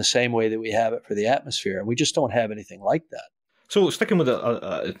database in the same way that we have it for the atmosphere. And we just don't have anything like that. So sticking with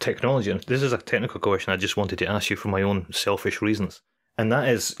technology, and this is a technical question I just wanted to ask you for my own selfish reasons. And that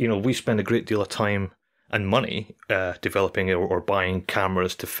is, we spend a great deal of time and money developing or buying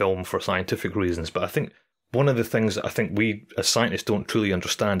cameras to film for scientific reasons. But I think one of the things that I think we as scientists don't truly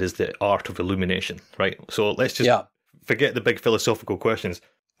understand is the art of illumination, right? So let's just forget the big philosophical questions.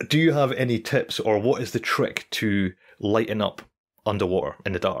 Do you have any tips, or what is the trick to lighten up underwater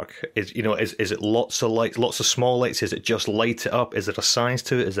in the dark? Is it lots of lights, lots of small lights? Is it just light it up? Is there a science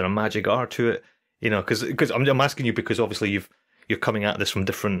to it? Is there a magic art to it? Because I'm asking you because obviously you're coming at this from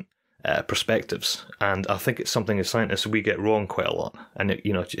different perspectives, and I think it's something as scientists we get wrong quite a lot, and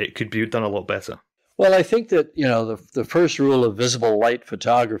it could be done a lot better. Well, I think that, the first rule of visible light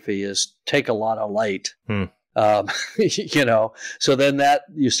photography is take a lot of light. You know, so then that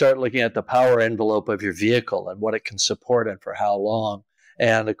you start looking at the power envelope of your vehicle and what it can support and for how long.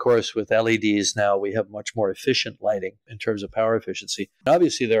 And of course, with LEDs now, we have much more efficient lighting in terms of power efficiency.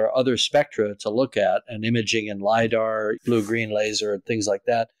 Obviously, there are other spectra to look at, and imaging and LiDAR, blue-green laser, and things like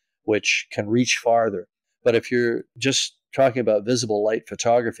that, which can reach farther. But if you're just talking about visible light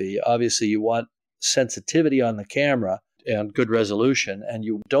photography, obviously you want sensitivity on the camera and good resolution, and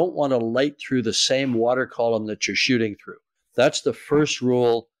you don't want to light through the same water column that you're shooting through. That's the first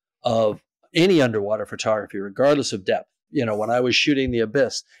rule of any underwater photography, regardless of depth. You know, when I was shooting the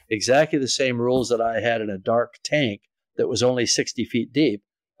Abyss, exactly the same rules that I had in a dark tank that was only 60 feet deep,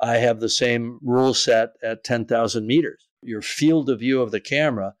 I have the same rule set at 10,000 meters. Your field of view of the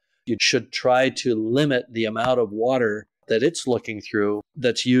camera, you should try to limit the amount of water that it's looking through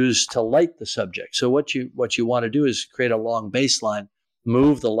that's used to light the subject. So what you want to do is create a long baseline,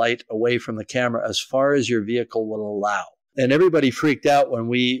 move the light away from the camera as far as your vehicle will allow. And everybody freaked out when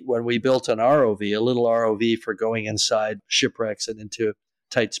we built an ROV, a little ROV for going inside shipwrecks and into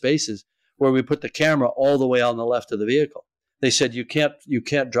tight spaces, where we put the camera all the way on the left of the vehicle. They said, you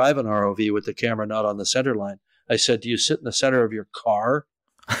can't drive an ROV with the camera not on the center line. I said, do you sit in the center of your car?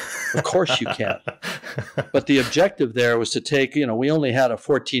 Of course you can. But the objective there was to take, you know, we only had a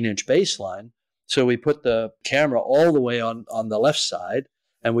 14-inch baseline. So we put the camera all the way on the left side,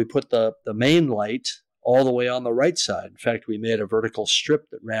 and we put the main light all the way on the right side. In fact, we made a vertical strip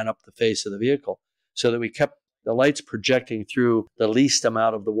that ran up the face of the vehicle so that we kept the lights projecting through the least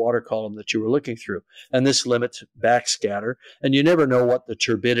amount of the water column that you were looking through. And this limits backscatter. And you never know what the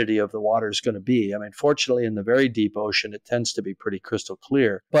turbidity of the water is going to be. I mean, fortunately, in the very deep ocean, it tends to be pretty crystal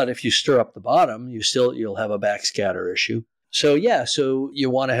clear. But if you stir up the bottom, you'll have a backscatter issue. So yeah, so you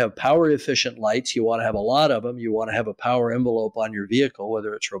want to have power efficient lights. You want to have a lot of them. You want to have a power envelope on your vehicle,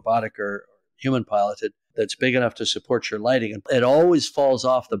 whether it's robotic or human piloted, that's big enough to support your lighting. And it always falls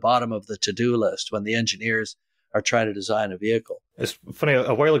off the bottom of the to-do list when the engineers are trying to design a vehicle. It's funny,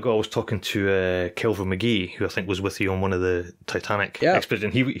 a while ago I was talking to Kelvin McGee, who I think was with you on one of the Titanic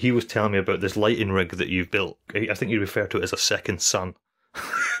expeditions. He was telling me about this lighting rig that you've built. I think you refer to it as a second sun.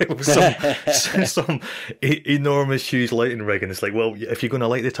 It was some enormous, huge lighting rig, and it's like, well, if you're going to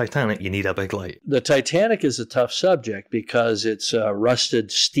light the Titanic, you need a big light. The Titanic is a tough subject because it's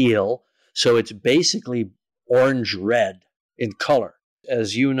rusted steel, so it's basically orange-red in color.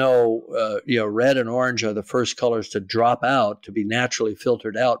 As you know, red and orange are the first colors to drop out, to be naturally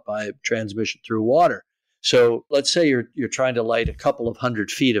filtered out by transmission through water. So let's say you're trying to light a couple of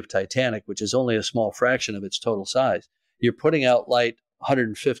 100 feet of Titanic, which is only a small fraction of its total size. You're putting out light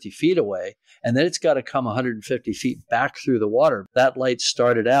 150 feet away, and then it's got to come 150 feet back through the water. That light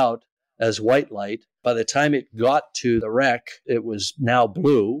started out as white light. By the time it got to the wreck, it was now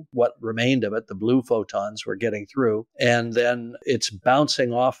blue. What remained of it, the blue photons were getting through. And then it's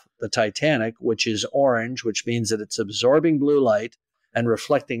bouncing off the Titanic, which is orange, which means that it's absorbing blue light and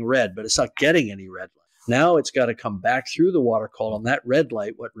reflecting red, but it's not getting any red light. Now it's got to come back through the water column, that red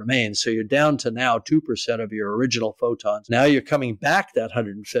light, what remains. So you're down to now 2% of your original photons. Now you're coming back that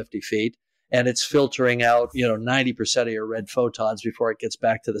 150 feet, and it's filtering out, 90% of your red photons before it gets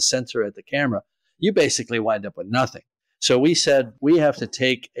back to the sensor at the camera. You basically wind up with nothing. So we said we have to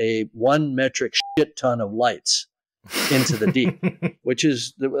take a 1 metric shit ton of lights into the deep,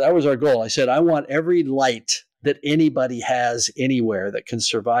 that was our goal. I said, I want every light that anybody has anywhere that can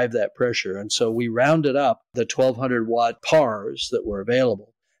survive that pressure. And so we rounded up the 1200 watt PARs that were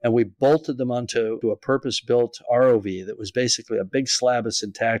available, and we bolted them onto a purpose-built ROV that was basically a big slab of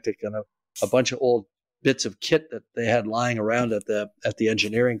syntactic and a bunch of old bits of kit that they had lying around at the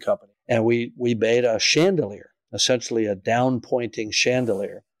engineering company. And we made a chandelier, essentially a down-pointing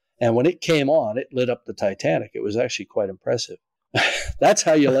chandelier. And when it came on, it lit up the Titanic. It was actually quite impressive. That's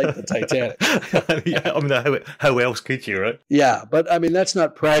how you light the Titanic. Yeah, I mean, how else could you, right? Yeah, but I mean, that's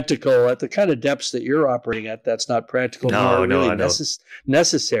not practical. At the kind of depths that you're operating at, that's not practical.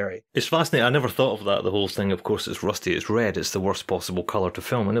 Necessary. It's fascinating. I never thought of that, the whole thing. Of course, it's rusty, it's red, it's the worst possible colour to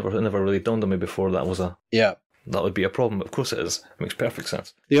film. It never really dawned on me before that was that would be a problem. But of course it is. It makes perfect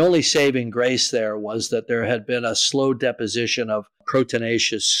sense. The only saving grace there was that there had been a slow deposition of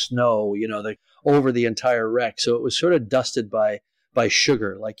proteinaceous snow, over the entire wreck. So it was sort of dusted by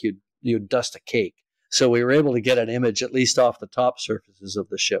sugar, like you'd dust a cake. So we were able to get an image at least off the top surfaces of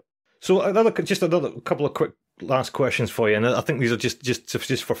the ship. So another couple of quick last questions for you, and I think these are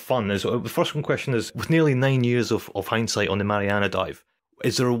just for fun. The first one question is, with nearly 9 years of hindsight on the Mariana dive,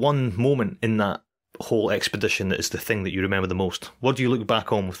 is there one moment in that whole expedition that is the thing that you remember the most? What do you look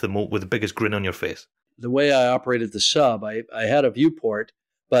back on with the biggest grin on your face? The way I operated the sub, I had a viewport,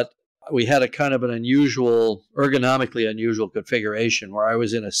 but we had a kind of an unusual, ergonomically unusual configuration where I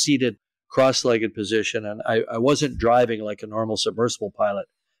was in a seated, cross-legged position, and I wasn't driving like a normal submersible pilot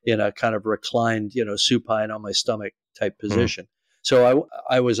in a kind of reclined, supine on my stomach type position. So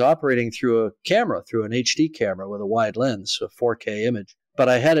I was operating through a camera, through an HD camera with a wide lens, a 4K image. But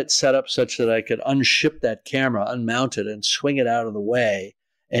I had it set up such that I could unship that camera, unmount it, and swing it out of the way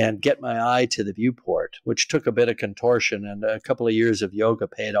and get my eye to the viewport, which took a bit of contortion, and a couple of years of yoga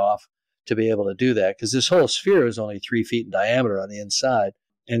paid off to be able to do that, because this whole sphere is only 3 feet in diameter on the inside,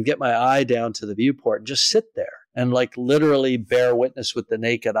 and get my eye down to the viewport and just sit there and like literally bear witness with the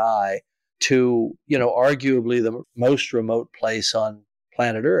naked eye to, arguably the most remote place on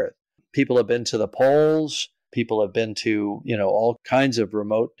planet Earth. People have been to the poles. People have been to, all kinds of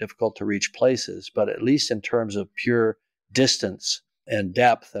remote, difficult to reach places. But at least in terms of pure distance and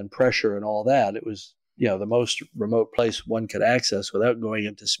depth and pressure and all that, it was, the most remote place one could access without going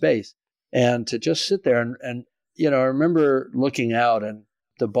into space. And to just sit there and I remember looking out, and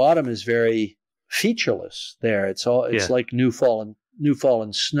the bottom is very featureless there. It's like new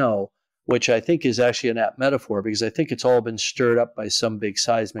fallen snow, which I think is actually an apt metaphor, because I think it's all been stirred up by some big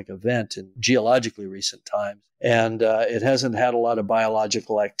seismic event in geologically recent times. And it hasn't had a lot of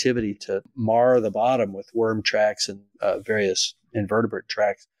biological activity to mar the bottom with worm tracks and various invertebrate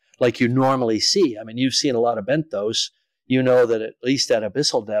tracks like you normally see. I mean, you've seen a lot of benthos. You know that at least at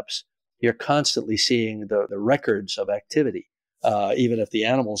abyssal depths, you're constantly seeing the records of activity, even if the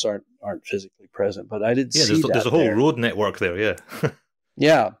animals aren't physically present. But I didn't see that. There's a whole road network there, yeah.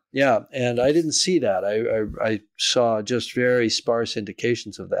 Yeah. And I didn't see that. I saw just very sparse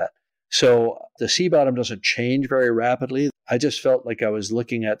indications of that. So the sea bottom doesn't change very rapidly. I just felt like I was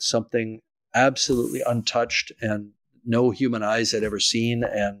looking at something absolutely untouched and no human eyes had ever seen,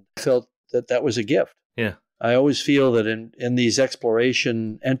 and felt that was a gift. Yeah. I always feel that in these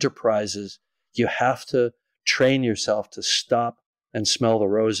exploration enterprises, you have to train yourself to stop and smell the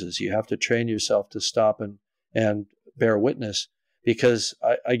roses. You have to train yourself to stop and bear witness, because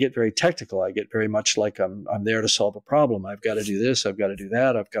I get very technical. I get very much like I'm there to solve a problem. I've got to do this. I've got to do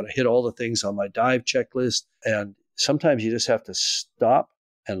that. I've got to hit all the things on my dive checklist. And sometimes you just have to stop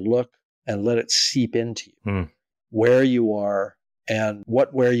and look and let it seep into you where you are and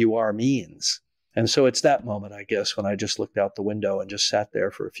what where you are means. And so it's that moment, I guess, when I just looked out the window and just sat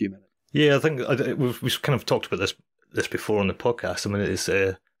there for a few minutes. Yeah, I think we've kind of talked about this before on the podcast. I mean, it's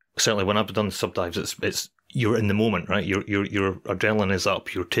certainly when I've done subdives, it's you're in the moment, right? Your adrenaline is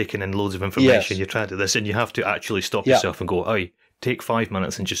up. You're taking in loads of information. Yes. You're trying to do this, and you have to actually stop yourself and go, "Oh, take 5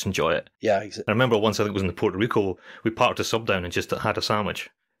 minutes and just enjoy it." Yeah, exactly. I remember once, I think it was in Puerto Rico, we parked a sub down and just had a sandwich.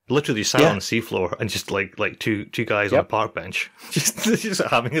 Literally sat on the seafloor and just like two guys on a park bench, just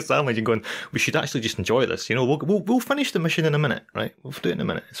having a sandwich and going, we should actually just enjoy this. We'll finish the mission in a minute, right? We'll do it in a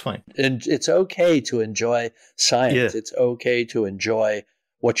minute. It's fine. And it's okay to enjoy science. Yeah. It's okay to enjoy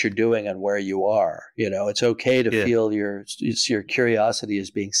what you're doing and where you are. It's okay to feel your curiosity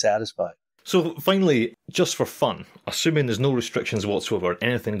is being satisfied. So finally, just for fun, assuming there's no restrictions whatsoever,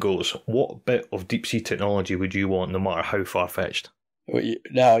 anything goes, what bit of deep sea technology would you want, no matter how far-fetched?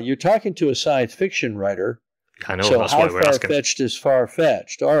 Now, you're talking to a science fiction writer. I know, so that's why we're asking. How far-fetched is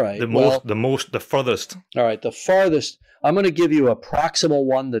far-fetched? All right. The furthest. All right, the farthest. I'm going to give you a proximal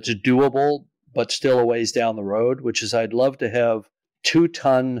one that's doable, but still a ways down the road, which is I'd love to have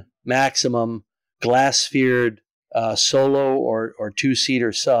 2-ton maximum glass-sphered solo or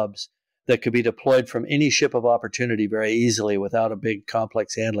two-seater subs that could be deployed from any ship of opportunity very easily without a big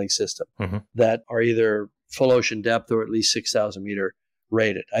complex handling system that are either full ocean depth or at least 6,000 meter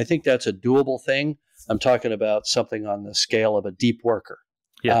rated. I think that's a doable thing. I'm talking about something on the scale of a deep worker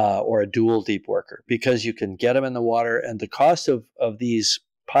or a dual deep worker, because you can get them in the water, and the cost of these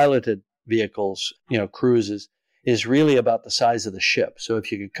piloted vehicles, cruises, is really about the size of the ship. So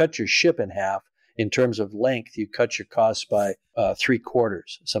if you could cut your ship in half in terms of length, you cut your costs by 3/4,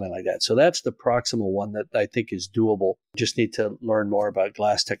 something like that. So that's the proximal one that I think is doable. Just need to learn more about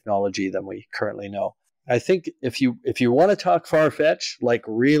glass technology than we currently know. I think if you want to talk far-fetched, like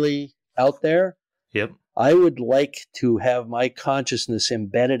really out there, I would like to have my consciousness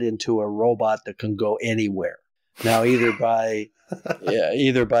embedded into a robot that can go anywhere. Now, either by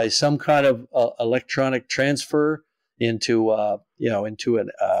some kind of electronic transfer into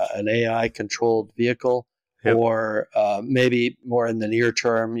an AI controlled vehicle, or maybe more in the near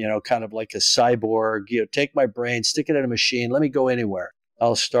term, kind of like a cyborg. Take my brain, stick it in a machine, let me go anywhere.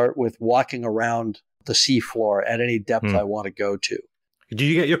 I'll start with walking around the seafloor at any depth I want to go to. Do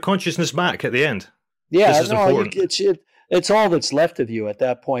you get your consciousness back at the end? Yeah, this is important. It's all that's left of you at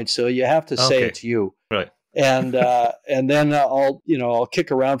that point. So you have to say it's you. Right. and then I'll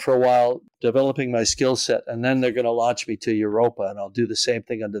kick around for a while developing my skill set, and then they're going to launch me to Europa, and I'll do the same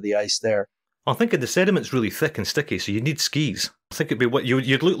thing under the ice there. I'm thinking the sediment's really thick and sticky, so you need skis. I think it'd be what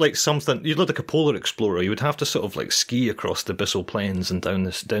you'd look like something. You'd look like a polar explorer. You would have to sort of like ski across the Bissell Plains and down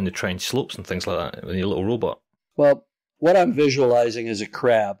the trench slopes and things like that with your little robot. Well, what I'm visualizing is a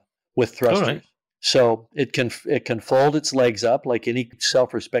crab with thrusters. All right. So it can fold its legs up like any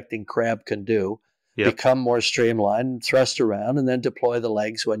self-respecting crab can do. Yep. Become more streamlined, thrust around, and then deploy the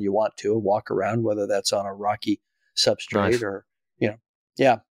legs when you want to and walk around, whether that's on a rocky substrate or,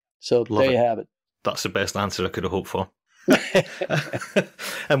 yeah. So Love there you it. have it. That's the best answer I could have hoped for.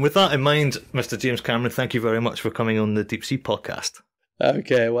 And with that in mind, Mr. James Cameron, thank you very much for coming on the Deep Sea podcast.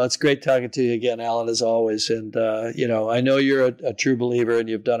 Okay, well, it's great talking to you again, Alan, as always. And, I know you're a true believer and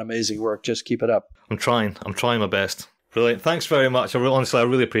you've done amazing work. Just keep it up. I'm trying my best. Brilliant. Thanks very much. Honestly, I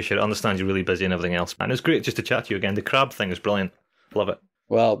really appreciate it. I understand you're really busy and everything else. And it's great just to chat to you again. The crab thing is brilliant. Love it.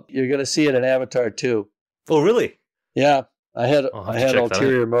 Well, you're going to see it in Avatar too. Oh, really? Yeah. I had check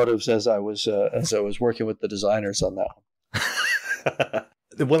ulterior motives as I was working with the designers on that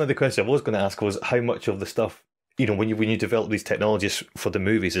one. One of the questions I was going to ask was how much of the stuff, when you develop these technologies for the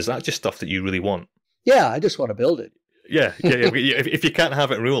movies, is that just stuff that you really want? Yeah, I just want to build it. Yeah. If you can't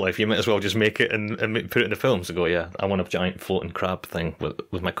have it in real life, you might as well just make it and put it in the films and go, yeah, I want a giant floating crab thing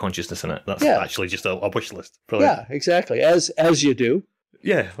with my consciousness in it. That's actually just a wish list. Brilliant. Yeah, exactly. As you do.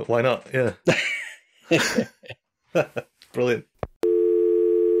 Yeah, why not? Yeah. Brilliant.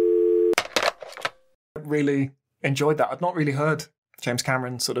 Really enjoyed that. I'd not really heard James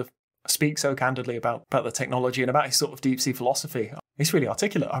Cameron sort of speak so candidly about the technology and about his sort of deep sea philosophy. He's really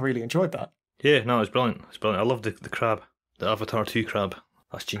articulate. I really enjoyed that. Yeah, no, it's brilliant. It's brilliant. I love the crab, the Avatar 2 crab.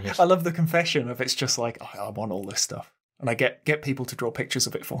 That's genius. I love the confession of it's just like, I want all this stuff. And I get people to draw pictures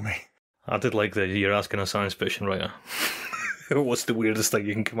of it for me. I did like you're asking a science fiction writer. What's the weirdest thing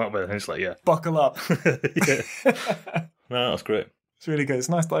you can come up with? And it's like, yeah. Buckle up. Yeah. No, that's great. It's really good. It's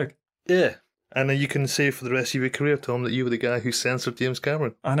a nice bloke. Yeah. And then you can say for the rest of your career, Tom, that you were the guy who censored James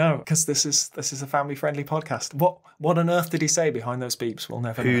Cameron. I know, because this is a family-friendly podcast. What on earth did he say behind those beeps? We'll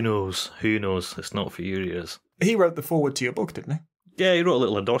never know. Who knows? It's not for your ears. He wrote the foreword to your book, didn't he? Yeah, he wrote a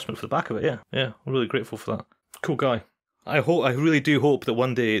little endorsement for the back of it, yeah. Yeah, I'm really grateful for that. Cool guy. I really do hope that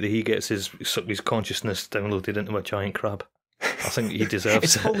one day that he gets his consciousness downloaded into a giant crab. I think he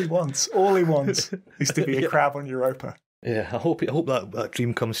deserves it. All he wants is to be a crab on Europa. Yeah, I hope that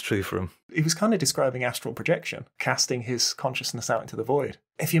dream comes true for him. He was kind of describing astral projection, casting his consciousness out into the void.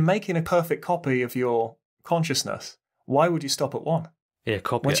 If you're making a perfect copy of your consciousness, why would you stop at one? Yeah,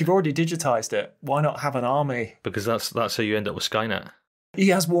 copy Once it. you've already digitized it, why not have an army? Because that's how you end up with Skynet. He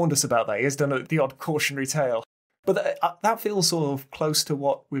has warned us about that. He has done the odd cautionary tale. But that feels sort of close to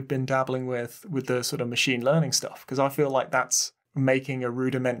what we've been dabbling with the sort of machine learning stuff, because I feel like that's making a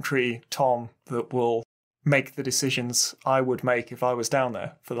rudimentary Tom that will make the decisions I would make if I was down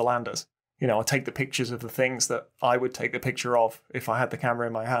there for the landers. I take the pictures of the things that I would take the picture of if I had the camera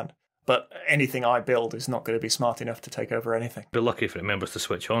in my hand. But anything I build is not going to be smart enough to take over anything. Be lucky if it remembers to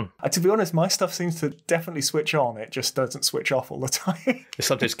switch on. To be honest, my stuff seems to definitely switch on. It just doesn't switch off all the time. It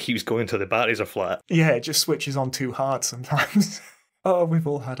sometimes keeps going till the batteries are flat. Yeah, it just switches on too hard sometimes. Oh, we've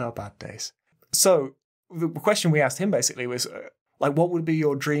all had our bad days. So the question we asked him basically was, what would be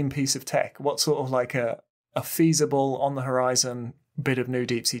your dream piece of tech? What sort of like a feasible, on the horizon bit of new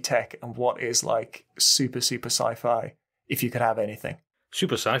deep sea tech, and what is like super, super sci-fi if you could have anything?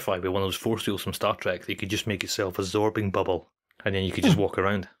 Super sci-fi would be one of those force fields from Star Trek that you could just make yourself a absorbing bubble, and then you could just walk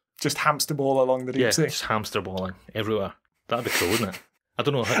around. Just hamster ball along the deep sea. Yeah, just hamster balling everywhere. That'd be cool, wouldn't it? I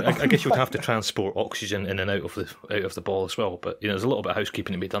don't know. I guess you would have to transport oxygen in and out of the ball as well. But there's a little bit of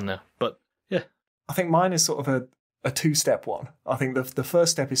housekeeping to be done there. But yeah, I think mine is sort of a two-step one. I think the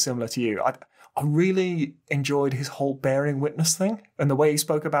first step is similar to you. I really enjoyed his whole bearing witness thing and the way he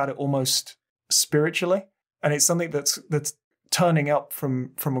spoke about it almost spiritually. And it's something that's turning up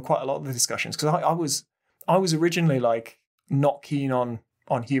from quite a lot of the discussions, because I was originally like not keen on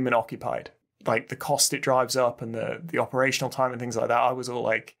human occupied, like the cost it drives up and the operational time and things like that. I was all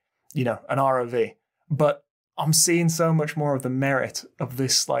like, an ROV, but I'm seeing so much more of the merit of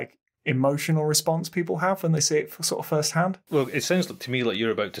this like emotional response people have when they see it sort of firsthand. Well, it sounds to me like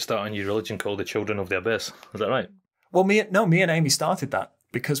you're about to start a new religion called the Children of the Abyss. Is that right? Well, me and Amy started that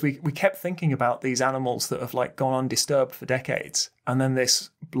because we kept thinking about these animals that have like gone undisturbed for decades, and then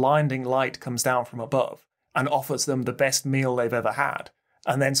this blinding light comes down from above and offers them the best meal they've ever had,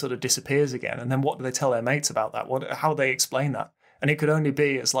 and then sort of disappears again. And then what do they tell their mates about that? How do they explain that? And it could only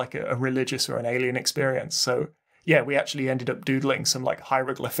be as like a religious or an alien experience. So yeah, we actually ended up doodling some like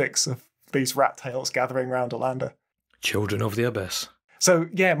hieroglyphics of these Rattails gathering round a lander. Children of the Abyss. So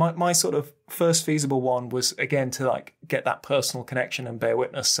yeah, my sort of first feasible one was, again, to like get that personal connection and bear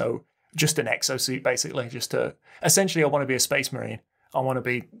witness. So just an exosuit, basically, essentially I want to be a space marine. I want to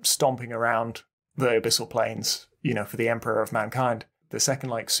be stomping around the abyssal planes, for the Emperor of Mankind. The second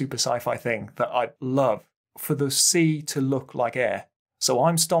like super sci-fi thing that I'd love for the sea to look like air. So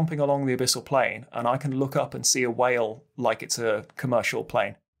I'm stomping along the abyssal plane and I can look up and see a whale like it's a commercial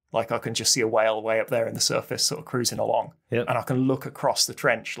plane. Like I can just see a whale way up there in the surface sort of cruising along. Yep. And I can look across the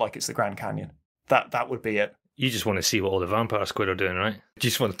trench like it's the Grand Canyon. That would be it. You just want to see what all the vampire squid are doing, right? You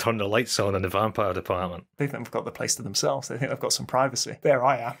just want to turn the lights on in the vampire department. They think they've got the place to themselves. They think they've got some privacy. There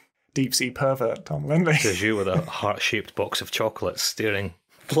I am. Deep sea pervert Tom Lindley. There's you with a heart-shaped box of chocolates staring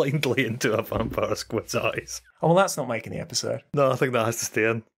blindly into a vampire squid's eyes. Oh, well, that's not making the episode. No, I think that has to stay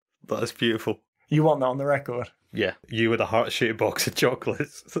in. That is beautiful. You want that on the record? Yeah, you with a heart-shaped box of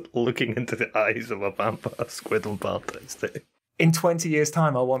chocolates looking into the eyes of a vampire squid on Valentine's Day. In 20 years'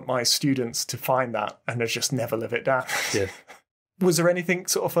 time, I want my students to find that and just never live it down. Yeah. Was there anything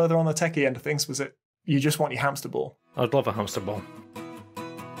sort of further on the techie end of things? Was it you just want your hamster ball? I'd love a hamster ball.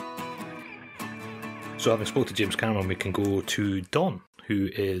 So having spoke to James Cameron, we can go to Don, who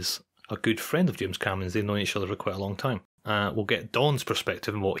is a good friend of James Cameron's. They've known each other for quite a long time. We'll get Don's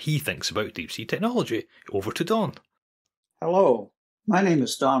perspective and what he thinks about deep sea technology. Over to Don. Hello, my name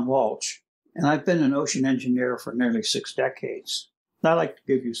is Don Walsh, and I've been an ocean engineer for nearly 6 decades. I'd like to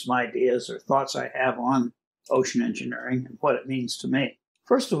give you some ideas or thoughts I have on ocean engineering and what it means to me.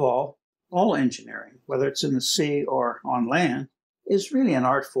 First of all engineering, whether it's in the sea or on land, is really an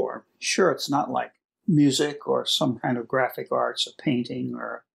art form. Sure, it's not like music or some kind of graphic arts, a painting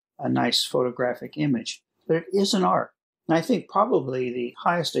or a nice photographic image, but it is an art. And I think probably the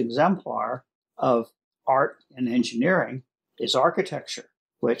highest exemplar of art and engineering is architecture,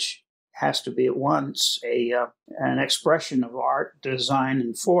 which has to be at once an expression of art, design,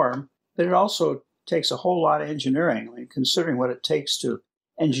 and form, but it also takes a whole lot of engineering. I mean, considering what it takes to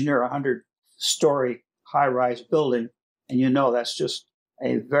engineer a 100-story high-rise building, and that's just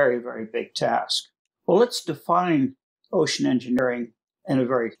a very, very big task. Well, let's define ocean engineering in a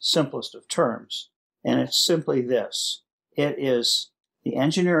very simplest of terms, and it's simply this. It is the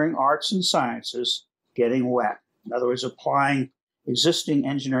engineering arts and sciences getting wet. In other words, applying existing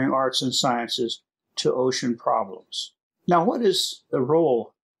engineering arts and sciences to ocean problems. Now, what is the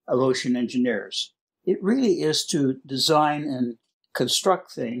role of ocean engineers? It really is to design and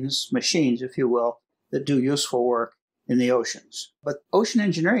construct things, machines, if you will, that do useful work in the oceans. But ocean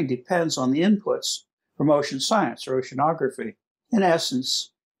engineering depends on the inputs from ocean science or oceanography. In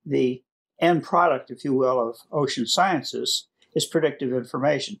essence, the end product, if you will, of ocean sciences is predictive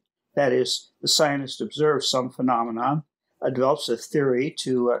information. That is, the scientist observes some phenomenon, develops a theory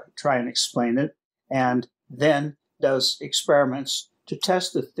to try and explain it, and then does experiments to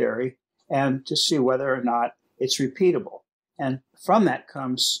test the theory and to see whether or not it's repeatable. And from that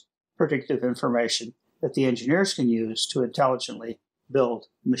comes predictive information that the engineers can use to intelligently build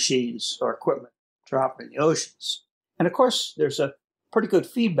machines or equipment to operate in the oceans. And of course, there's a pretty good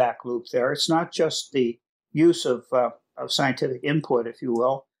feedback loop there. It's not just the use of scientific input, if you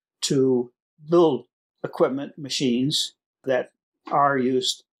will, to build equipment, machines that are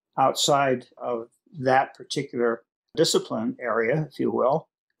used outside of that particular discipline area, if you will.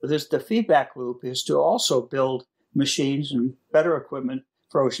 But the feedback loop is to also build machines and better equipment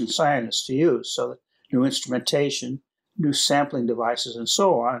for ocean scientists to use. So that new instrumentation, new sampling devices, and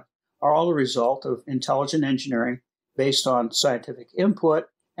so on are all a result of intelligent engineering based on scientific input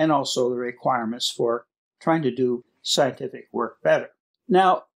and also the requirements for trying to do scientific work better.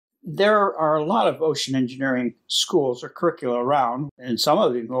 Now, there are a lot of ocean engineering schools or curricula around, and some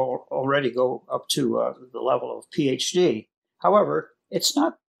of them already go up to the level of PhD. However, it's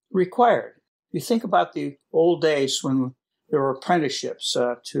not required. You think about the old days when there were apprenticeships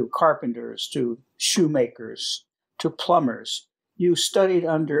to carpenters, to shoemakers, to plumbers. You studied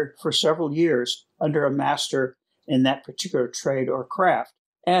for several years under a master in that particular trade or craft.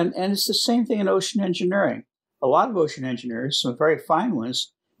 And it's the same thing in ocean engineering. A lot of ocean engineers, some very fine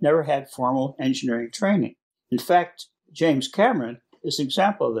ones, never had formal engineering training. In fact, James Cameron is an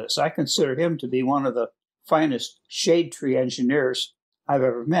example of this. I consider him to be one of the finest shade tree engineers I've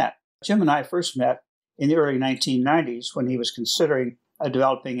ever met. Jim and I first met in the early 1990s when he was considering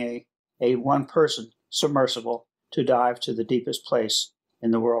developing a one-person submersible to dive to the deepest place in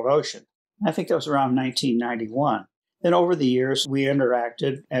the world ocean. I think that was around 1991. Then over the years, we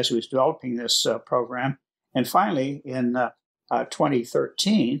interacted as he was developing this program. And finally, in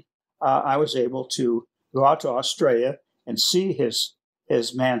 2013, I was able to go out to Australia and see his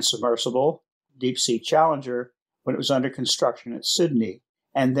his manned submersible, Deep Sea Challenger, when it was under construction at Sydney.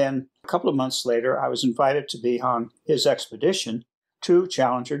 And then a couple of months later, I was invited to be on his expedition to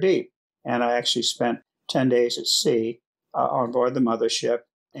Challenger Deep. And I actually spent 10 days at sea on board the mothership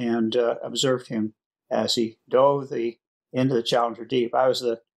and observed him as he dove into the Challenger Deep. I was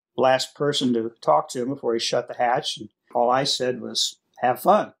the last person to talk to him before he shut the hatch. And all I said was, have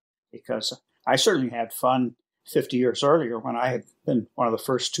fun, because I certainly had fun 50 years earlier when I had been one of the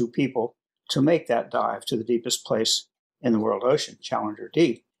first two people to make that dive to the deepest place in the world ocean, Challenger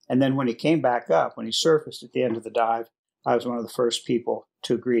Deep. And then when he came back up, when he surfaced at the end of the dive, I was one of the first people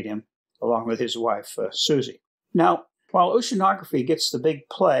to greet him, along with his wife, Susie. Now, while oceanography gets the big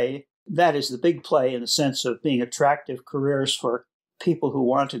play, that is the big play in the sense of being attractive careers for people who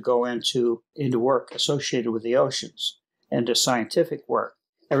want to go into work associated with the oceans and to scientific work.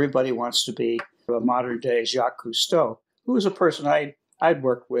 Everybody wants to be a modern-day Jacques Cousteau, who was a person I'd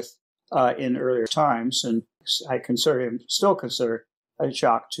worked with in earlier times, and I still consider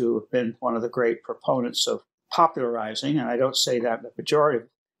Jacques to have been one of the great proponents of popularizing, and I don't say that in a pejorative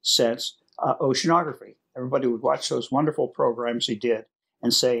sense, oceanography. Everybody would watch those wonderful programs he did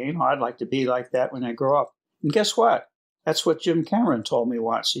and say, I'd like to be like that when I grow up. And guess what? That's what Jim Cameron told me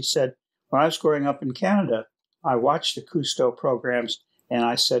once. He said, when I was growing up in Canada, I watched the Cousteau programs, and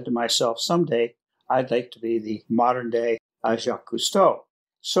I said to myself, someday I'd like to be the modern-day Jacques Cousteau.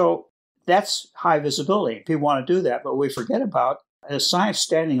 So that's high visibility. People want to do that, but we forget about science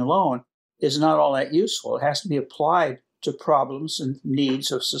standing alone is not all that useful. It has to be applied to problems and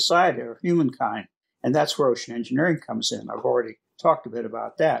needs of society or humankind. And that's where ocean engineering comes in. I've already talked a bit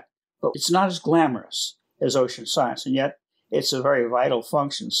about that. But it's not as glamorous as ocean science, and yet it's a very vital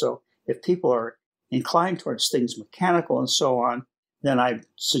function. So if people are inclined towards things mechanical and so on, then I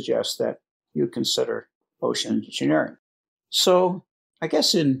suggest that you consider ocean engineering. So I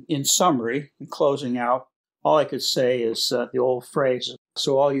guess in summary, in closing out, all I could say is the old phrase,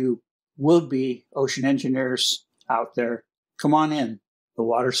 so all you would-be ocean engineers out there, come on in. The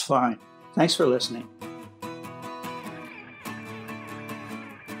water's fine. Thanks for listening.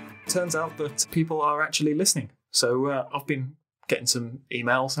 Turns out that people are actually listening. So I've been getting some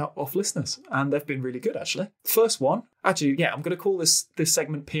emails out of listeners, and they've been really good, actually. First one, I'm going to call this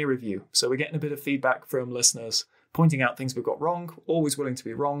segment peer review. So we're getting a bit of feedback from listeners, pointing out things we've got wrong, always willing to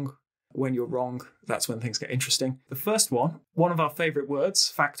be wrong. When you're wrong, that's when things get interesting. The first one of our favourite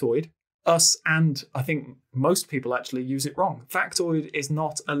words, factoid. Us and I think most people actually use it wrong. Factoid is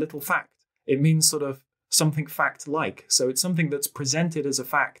not a little fact. It means sort of something fact-like. So it's something that's presented as a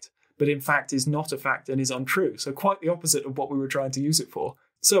fact, but in fact is not a fact and is untrue. So quite the opposite of what we were trying to use it for.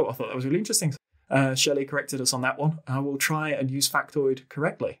 So I thought that was really interesting. Shelley corrected us on that one. I will try and use factoid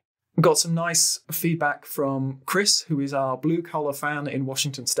correctly. Got some nice feedback from Chris, who is our blue-collar fan in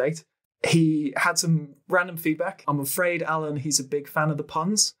Washington State. He had some random feedback. I'm afraid, Alan, he's a big fan of the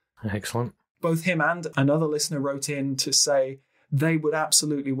puns. Excellent. Both him and another listener wrote in to say they would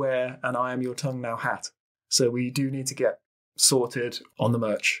absolutely wear an I Am Your Tongue Now hat. So we do need to get sorted on the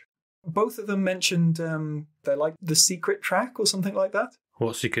merch. Both of them mentioned they like the secret track or something like that.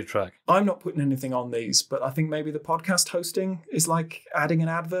 What secret track? I'm not putting anything on these, but I think maybe the podcast hosting is like adding an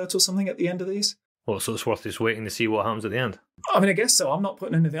advert or something at the end of these. Well, so it's worth just waiting to see what happens at the end. I mean, I guess so. I'm not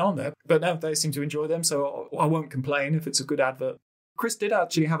putting anything on there. But no, they seem to enjoy them, so I won't complain if it's a good advert. Chris did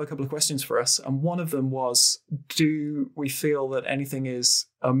actually have a couple of questions for us, and one of them was, do we feel that anything is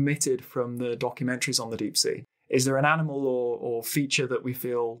omitted from the documentaries on the deep sea? Is there an animal or feature that we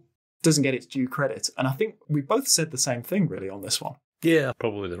feel doesn't get its due credit? And I think we both said the same thing, really, on this one. Yeah,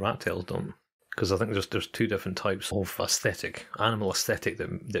 probably the Rattails don't. Because I think there's two different types of animal aesthetic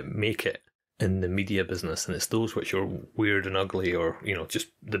that make it in the media business, and it's those which are weird and ugly, or just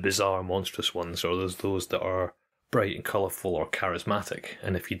the bizarre, monstrous ones, or there's those that are bright and colourful or charismatic.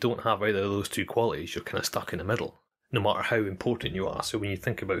 And if you don't have either of those two qualities, you're kind of stuck in the middle, no matter how important you are. So when you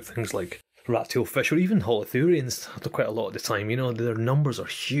think about things like rat-tailed fish, or even holothurians, quite a lot of the time, their numbers are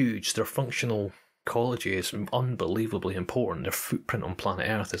huge, their functional ecology is unbelievably important, their footprint on planet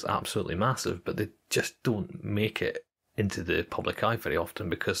Earth is absolutely massive, but they just don't make it into the public eye very often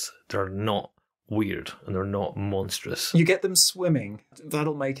because they're not weird and they're not monstrous. You get them swimming,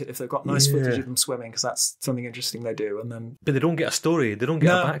 that'll make it if they've got nice footage of them swimming, because that's something interesting they do. And then, but they don't get a story, they don't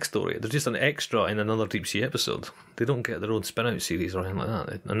get a backstory, they're just an extra in another deep sea episode. They don't get their own spin-out series or anything like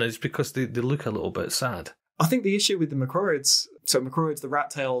that, and it's because they look a little bit sad. I think the issue with the macroids, so macroids, the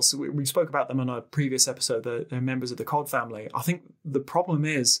Rattails, we spoke about them on a previous episode, they're members of the cod family. I think the problem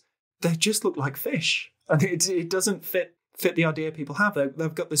is they just look like fish, and it doesn't fit the idea people have.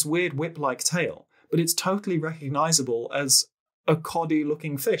 They've got this weird whip-like tail, but it's totally recognisable as a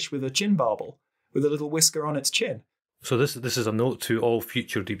coddy-looking fish with a chin barbel, with a little whisker on its chin. So this is a note to all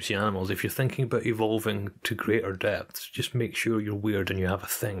future deep-sea animals. If you're thinking about evolving to greater depths, just make sure you're weird and you have a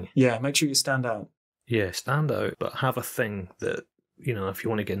thing. Yeah, make sure you stand out. Yeah, stand out, but have a thing that, you know, if you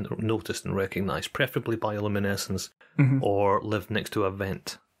want to get noticed and recognised, preferably bioluminescence, or live next to a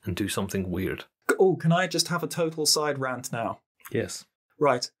vent and do something weird. Oh, can I just have a total side rant now? Yes.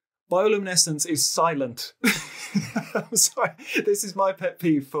 Right. Bioluminescence is silent. I'm sorry. This is my pet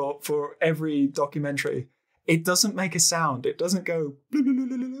peeve for every documentary. It doesn't make a sound. It doesn't go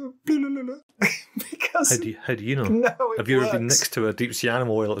because How do you know? No, Have you ever been next to a deep sea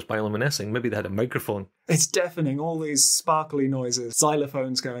animal while it's bioluminescing? Maybe they had a microphone. It's deafening. All these sparkly noises,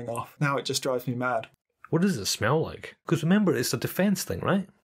 xylophones going off. Now it just drives me mad. What does it smell like? Because remember, it's a defence thing, right?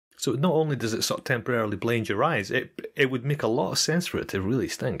 So not only does it sort of temporarily blind your eyes, it would make a lot of sense for it to really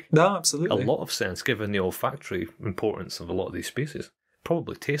stink. No, absolutely. A lot of sense given the olfactory importance of a lot of these species.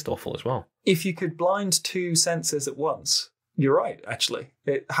 Probably taste awful as well. If you could blind two senses at once, you're right, actually.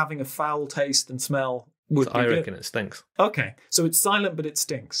 Having a foul taste and smell would be I good. reckon it stinks. Okay, so it's silent but it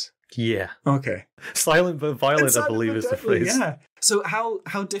stinks. Yeah. Okay. Silent but violent, I Silent believe, but is the deadly, phrase. Yeah. So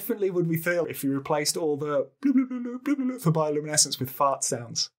how differently would we feel if you replaced all the blue, blue, blue, blue, blue, blue for bioluminescence with fart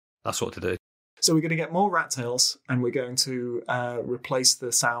sounds? That's what to do. So we're going to get more Rattails, and we're going to replace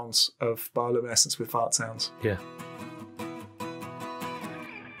the sounds of bioluminescence with fart sounds. Yeah.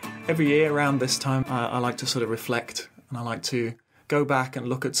 Every year around this time, I like to sort of reflect, and I like to go back and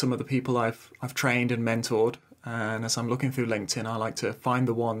look at some of the people I've trained and mentored. And as I'm looking through LinkedIn, I like to find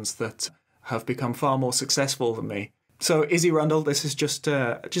the ones that have become far more successful than me. So Izzy Rundle, this is just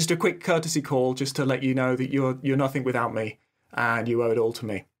a quick courtesy call, just to let you know that you're nothing without me, and you owe it all to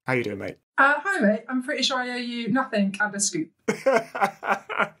me. How you doing, mate? Hi, mate. I'm pretty sure I owe you nothing and a scoop.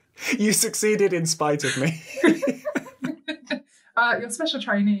 You succeeded in spite of me. Your special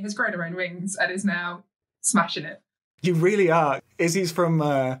trainee has grown her own wings and is now smashing it. You really are. Izzy's from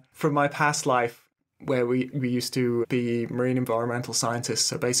my past life, where we used to be marine environmental scientists.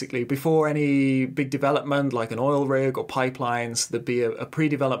 So basically, before any big development like an oil rig or pipelines, there'd be a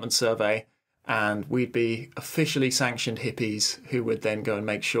pre-development survey, and we'd be officially sanctioned hippies who would then go and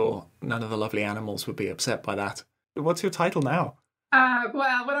make sure none of the lovely animals would be upset by that. What's your title now?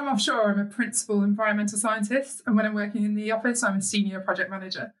 Well, when I'm offshore, I'm a principal environmental scientist, and when I'm working in the office, I'm a senior project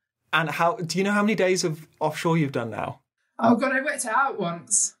manager. And do you know how many days of offshore you've done now? Oh, God, I worked it out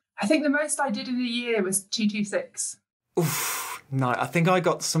once. I think the most I did in a year was 226. Oof, no, I think I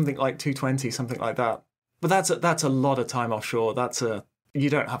got something like 220, something like that. But that's a lot of time offshore. You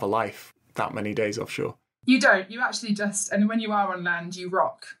don't have a life that many days offshore. You don't. You actually and when you are on land, you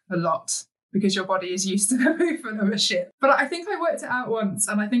rock a lot because your body is used to the movement of a ship. But I think I worked it out once,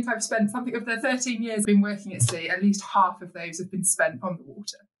 and I think I've spent something of the 13 years been working at sea. At least half of those have been spent on the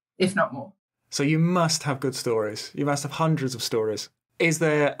water, if not more. So you must have good stories. You must have hundreds of stories. Is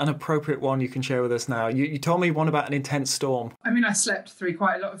there an appropriate one you can share with us now? You told me one about an intense storm. I mean, I slept through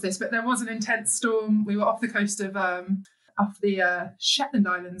quite a lot of this, but there was an intense storm. We were off the coast of off the Shetland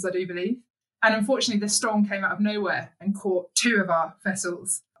Islands, I do believe. And unfortunately, this storm came out of nowhere and caught two of our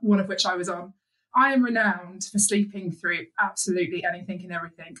vessels, one of which I was on. I am renowned for sleeping through absolutely anything and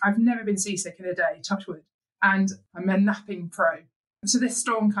everything. I've never been seasick in a day, touch wood. And I'm a napping pro. So this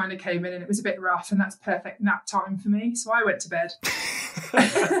storm kind of came in and it was a bit rough, and that's perfect nap time for me. So I went to bed.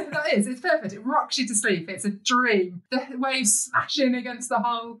 It's perfect. It rocks you to sleep. It's a dream. The waves smashing against the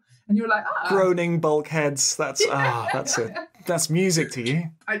hull, and you're like, groaning bulkheads. That's music to you.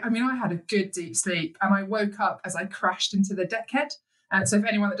 I mean, I had a good deep sleep, and I woke up as I crashed into the deckhead. And so, if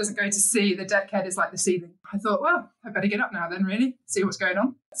anyone that doesn't go to sea, the deckhead is like the ceiling. I thought, well, I better get up now then, really, see what's going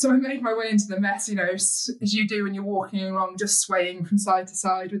on. So I made my way into the mess, as you do when you're walking along, just swaying from side to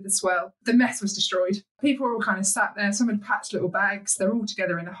side with the swell. The mess was destroyed. People were all kind of sat there. Some had packed little bags. They're all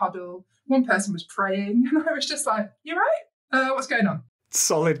together in a huddle. One person was praying, and I was just like, you right? What's going on?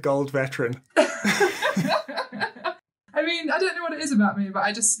 Solid gold veteran. I mean, I don't know what it is about me, but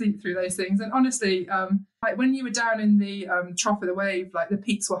I just sleep through those things. And honestly, like when you were down in the trough of the wave, like the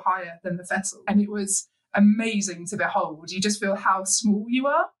peaks were higher than the vessel. And it was amazing to behold. You just feel how small you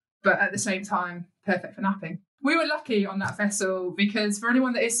are, but at the same time, perfect for napping. We were lucky on that vessel because for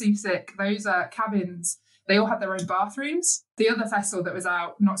anyone that is seasick, those cabins, they all had their own bathrooms. The other vessel that was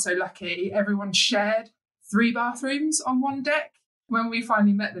out, not so lucky, everyone shared 3 bathrooms on one deck. When we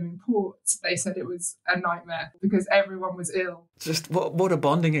finally met them in port, they said it was a nightmare because everyone was ill. Just what a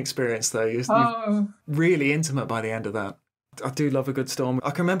bonding experience, though. You're really intimate by the end of that. I do love a good storm.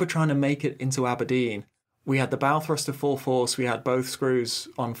 I can remember trying to make it into Aberdeen. We had the bow thruster full force. We had both screws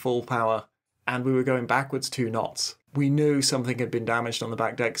on full power, and we were going backwards 2 knots. We knew something had been damaged on the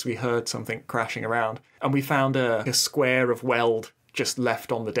back deck because we heard something crashing around. And we found a square of weld just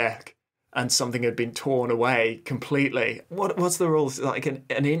left on the deck. And something had been torn away completely. What's the rules? Like an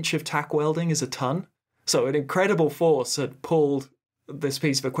inch of tack welding is a ton? So an incredible force had pulled this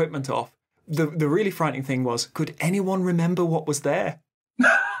piece of equipment off. The really frightening thing was, could anyone remember what was there?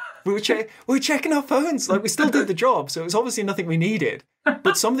 We were checking our phones. Like, we still did the job, so it was obviously nothing we needed.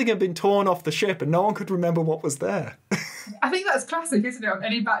 But something had been torn off the ship and no one could remember what was there. I think that's classic, isn't it? On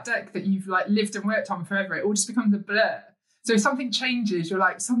any back deck that you've like lived and worked on forever, it all just becomes a blur. So if something changes, you're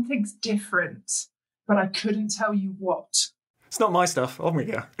like, something's different, but I couldn't tell you what. It's not my stuff. On we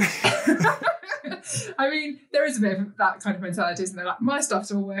go. I mean, there is a bit of that kind of mentality, isn't there? Like, my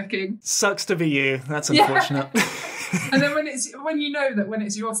stuff's all working. Sucks to be you. That's unfortunate. Yeah. And then when you know that when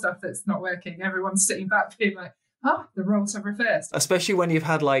it's your stuff that's not working, everyone's sitting back being like, the roles have reversed. Especially when you've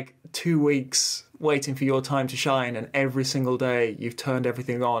had like 2 weeks waiting for your time to shine, and every single day you've turned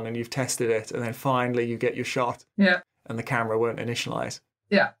everything on and you've tested it, and then finally you get your shot. Yeah. And the camera won't initialize.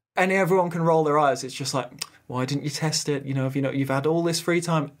 Yeah. And everyone can roll their eyes. It's just like, why didn't you test it? You've had all this free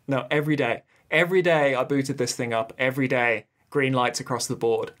time. No, every day. Every day I booted this thing up. Every day, green lights across the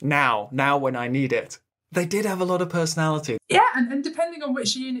board. Now when I need it. They did have a lot of personality. Yeah, and depending on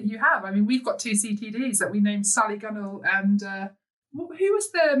which unit you have. I mean, we've got 2 CTDs that we named Sally Gunnell and who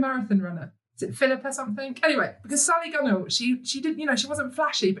was the marathon runner? Is it Philip or something? Anyway, because Sally Gunnell, she didn't, she wasn't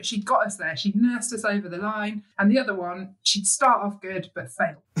flashy, but she got us there. She nursed us over the line. And the other one, she'd start off good, but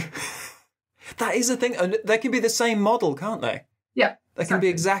fail. That is a thing. And they can be the same model, can't they? Yeah. They can be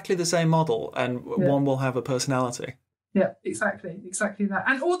exactly the same model, and one will have a personality. Yeah, exactly that.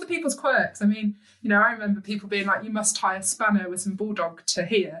 And all the people's quirks. I mean, I remember people being like, you must tie a spanner with some bulldog to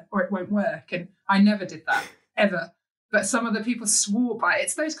here or it won't work. And I never did that, ever. But some of the people swore by it.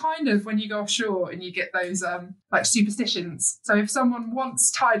 It's those kind of, when you go offshore and you get those like superstitions. So if someone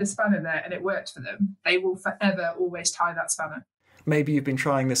once tied a spanner there and it worked for them, they will forever always tie that spanner. Maybe you've been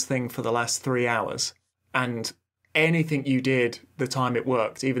trying this thing for the last 3 hours, and anything you did the time it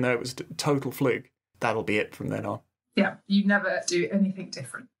worked, even though it was total fluke, that'll be it from then on. Yeah, you never do anything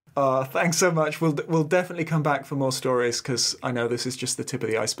different. Thanks so much. We'll definitely come back for more stories, because I know this is just the tip of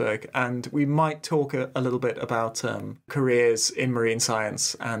the iceberg, and we might talk a little bit about careers in marine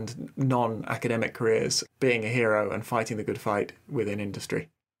science and non-academic careers, being a hero and fighting the good fight within industry.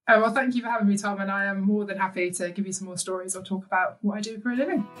 Oh, well, thank you for having me, Tom, and I am more than happy to give you some more stories or talk about what I do for a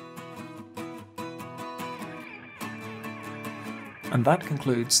living. And that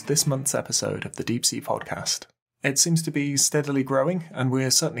concludes this month's episode of the Deep Sea Podcast. It seems to be steadily growing, and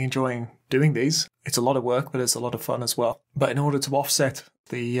we're certainly enjoying doing these. It's a lot of work, but it's a lot of fun as well. But in order to offset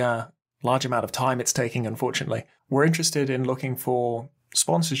the large amount of time it's taking, unfortunately, we're interested in looking for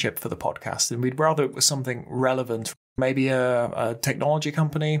sponsorship for the podcast, and we'd rather it was something relevant. Maybe a technology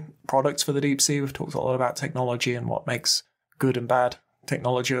company, products for the deep sea. We've talked a lot about technology and what makes good and bad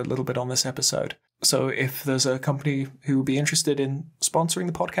technology a little bit on this episode. So if there's a company who would be interested in sponsoring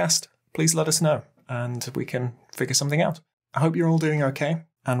the podcast, please let us know and we can figure something out. I hope you're all doing okay,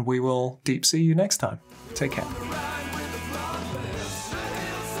 and we will deep see you next time. Take care.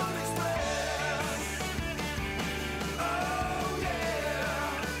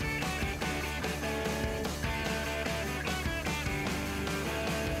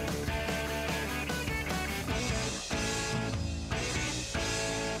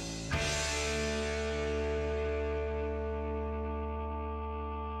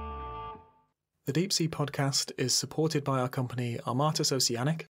 The Deep Sea Podcast is supported by our company Armatus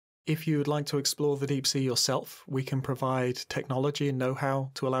Oceanic. If you would like to explore the deep sea yourself, we can provide technology and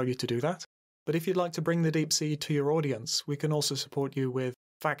know-how to allow you to do that. But if you'd like to bring the deep sea to your audience, we can also support you with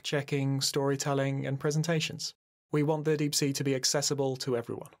fact-checking, storytelling, and presentations. We want the deep sea to be accessible to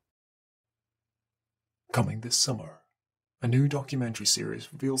everyone. Coming this summer, a new documentary series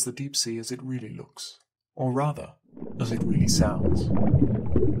reveals the deep sea as it really looks, or rather, as it really sounds.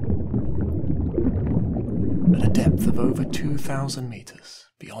 At a depth of over 2,000 meters,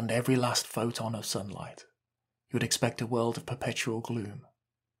 beyond every last photon of sunlight, you would expect a world of perpetual gloom.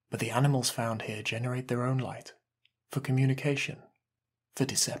 But the animals found here generate their own light, for communication, for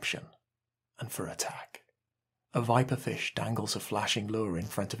deception, and for attack. A viperfish dangles a flashing lure in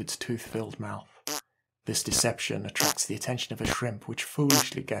front of its tooth-filled mouth. This deception attracts the attention of a shrimp, which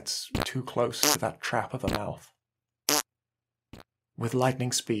foolishly gets too close to that trap of a mouth. With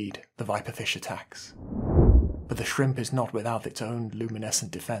lightning speed, the viperfish attacks. But the shrimp is not without its own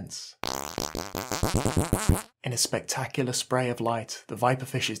luminescent defense. In a spectacular spray of light, the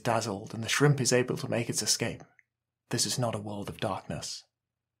viperfish is dazzled and the shrimp is able to make its escape. This is not a world of darkness,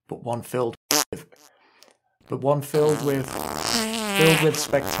 but one filled with but one filled with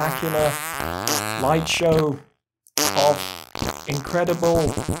spectacular light show of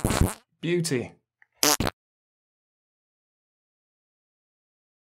incredible beauty.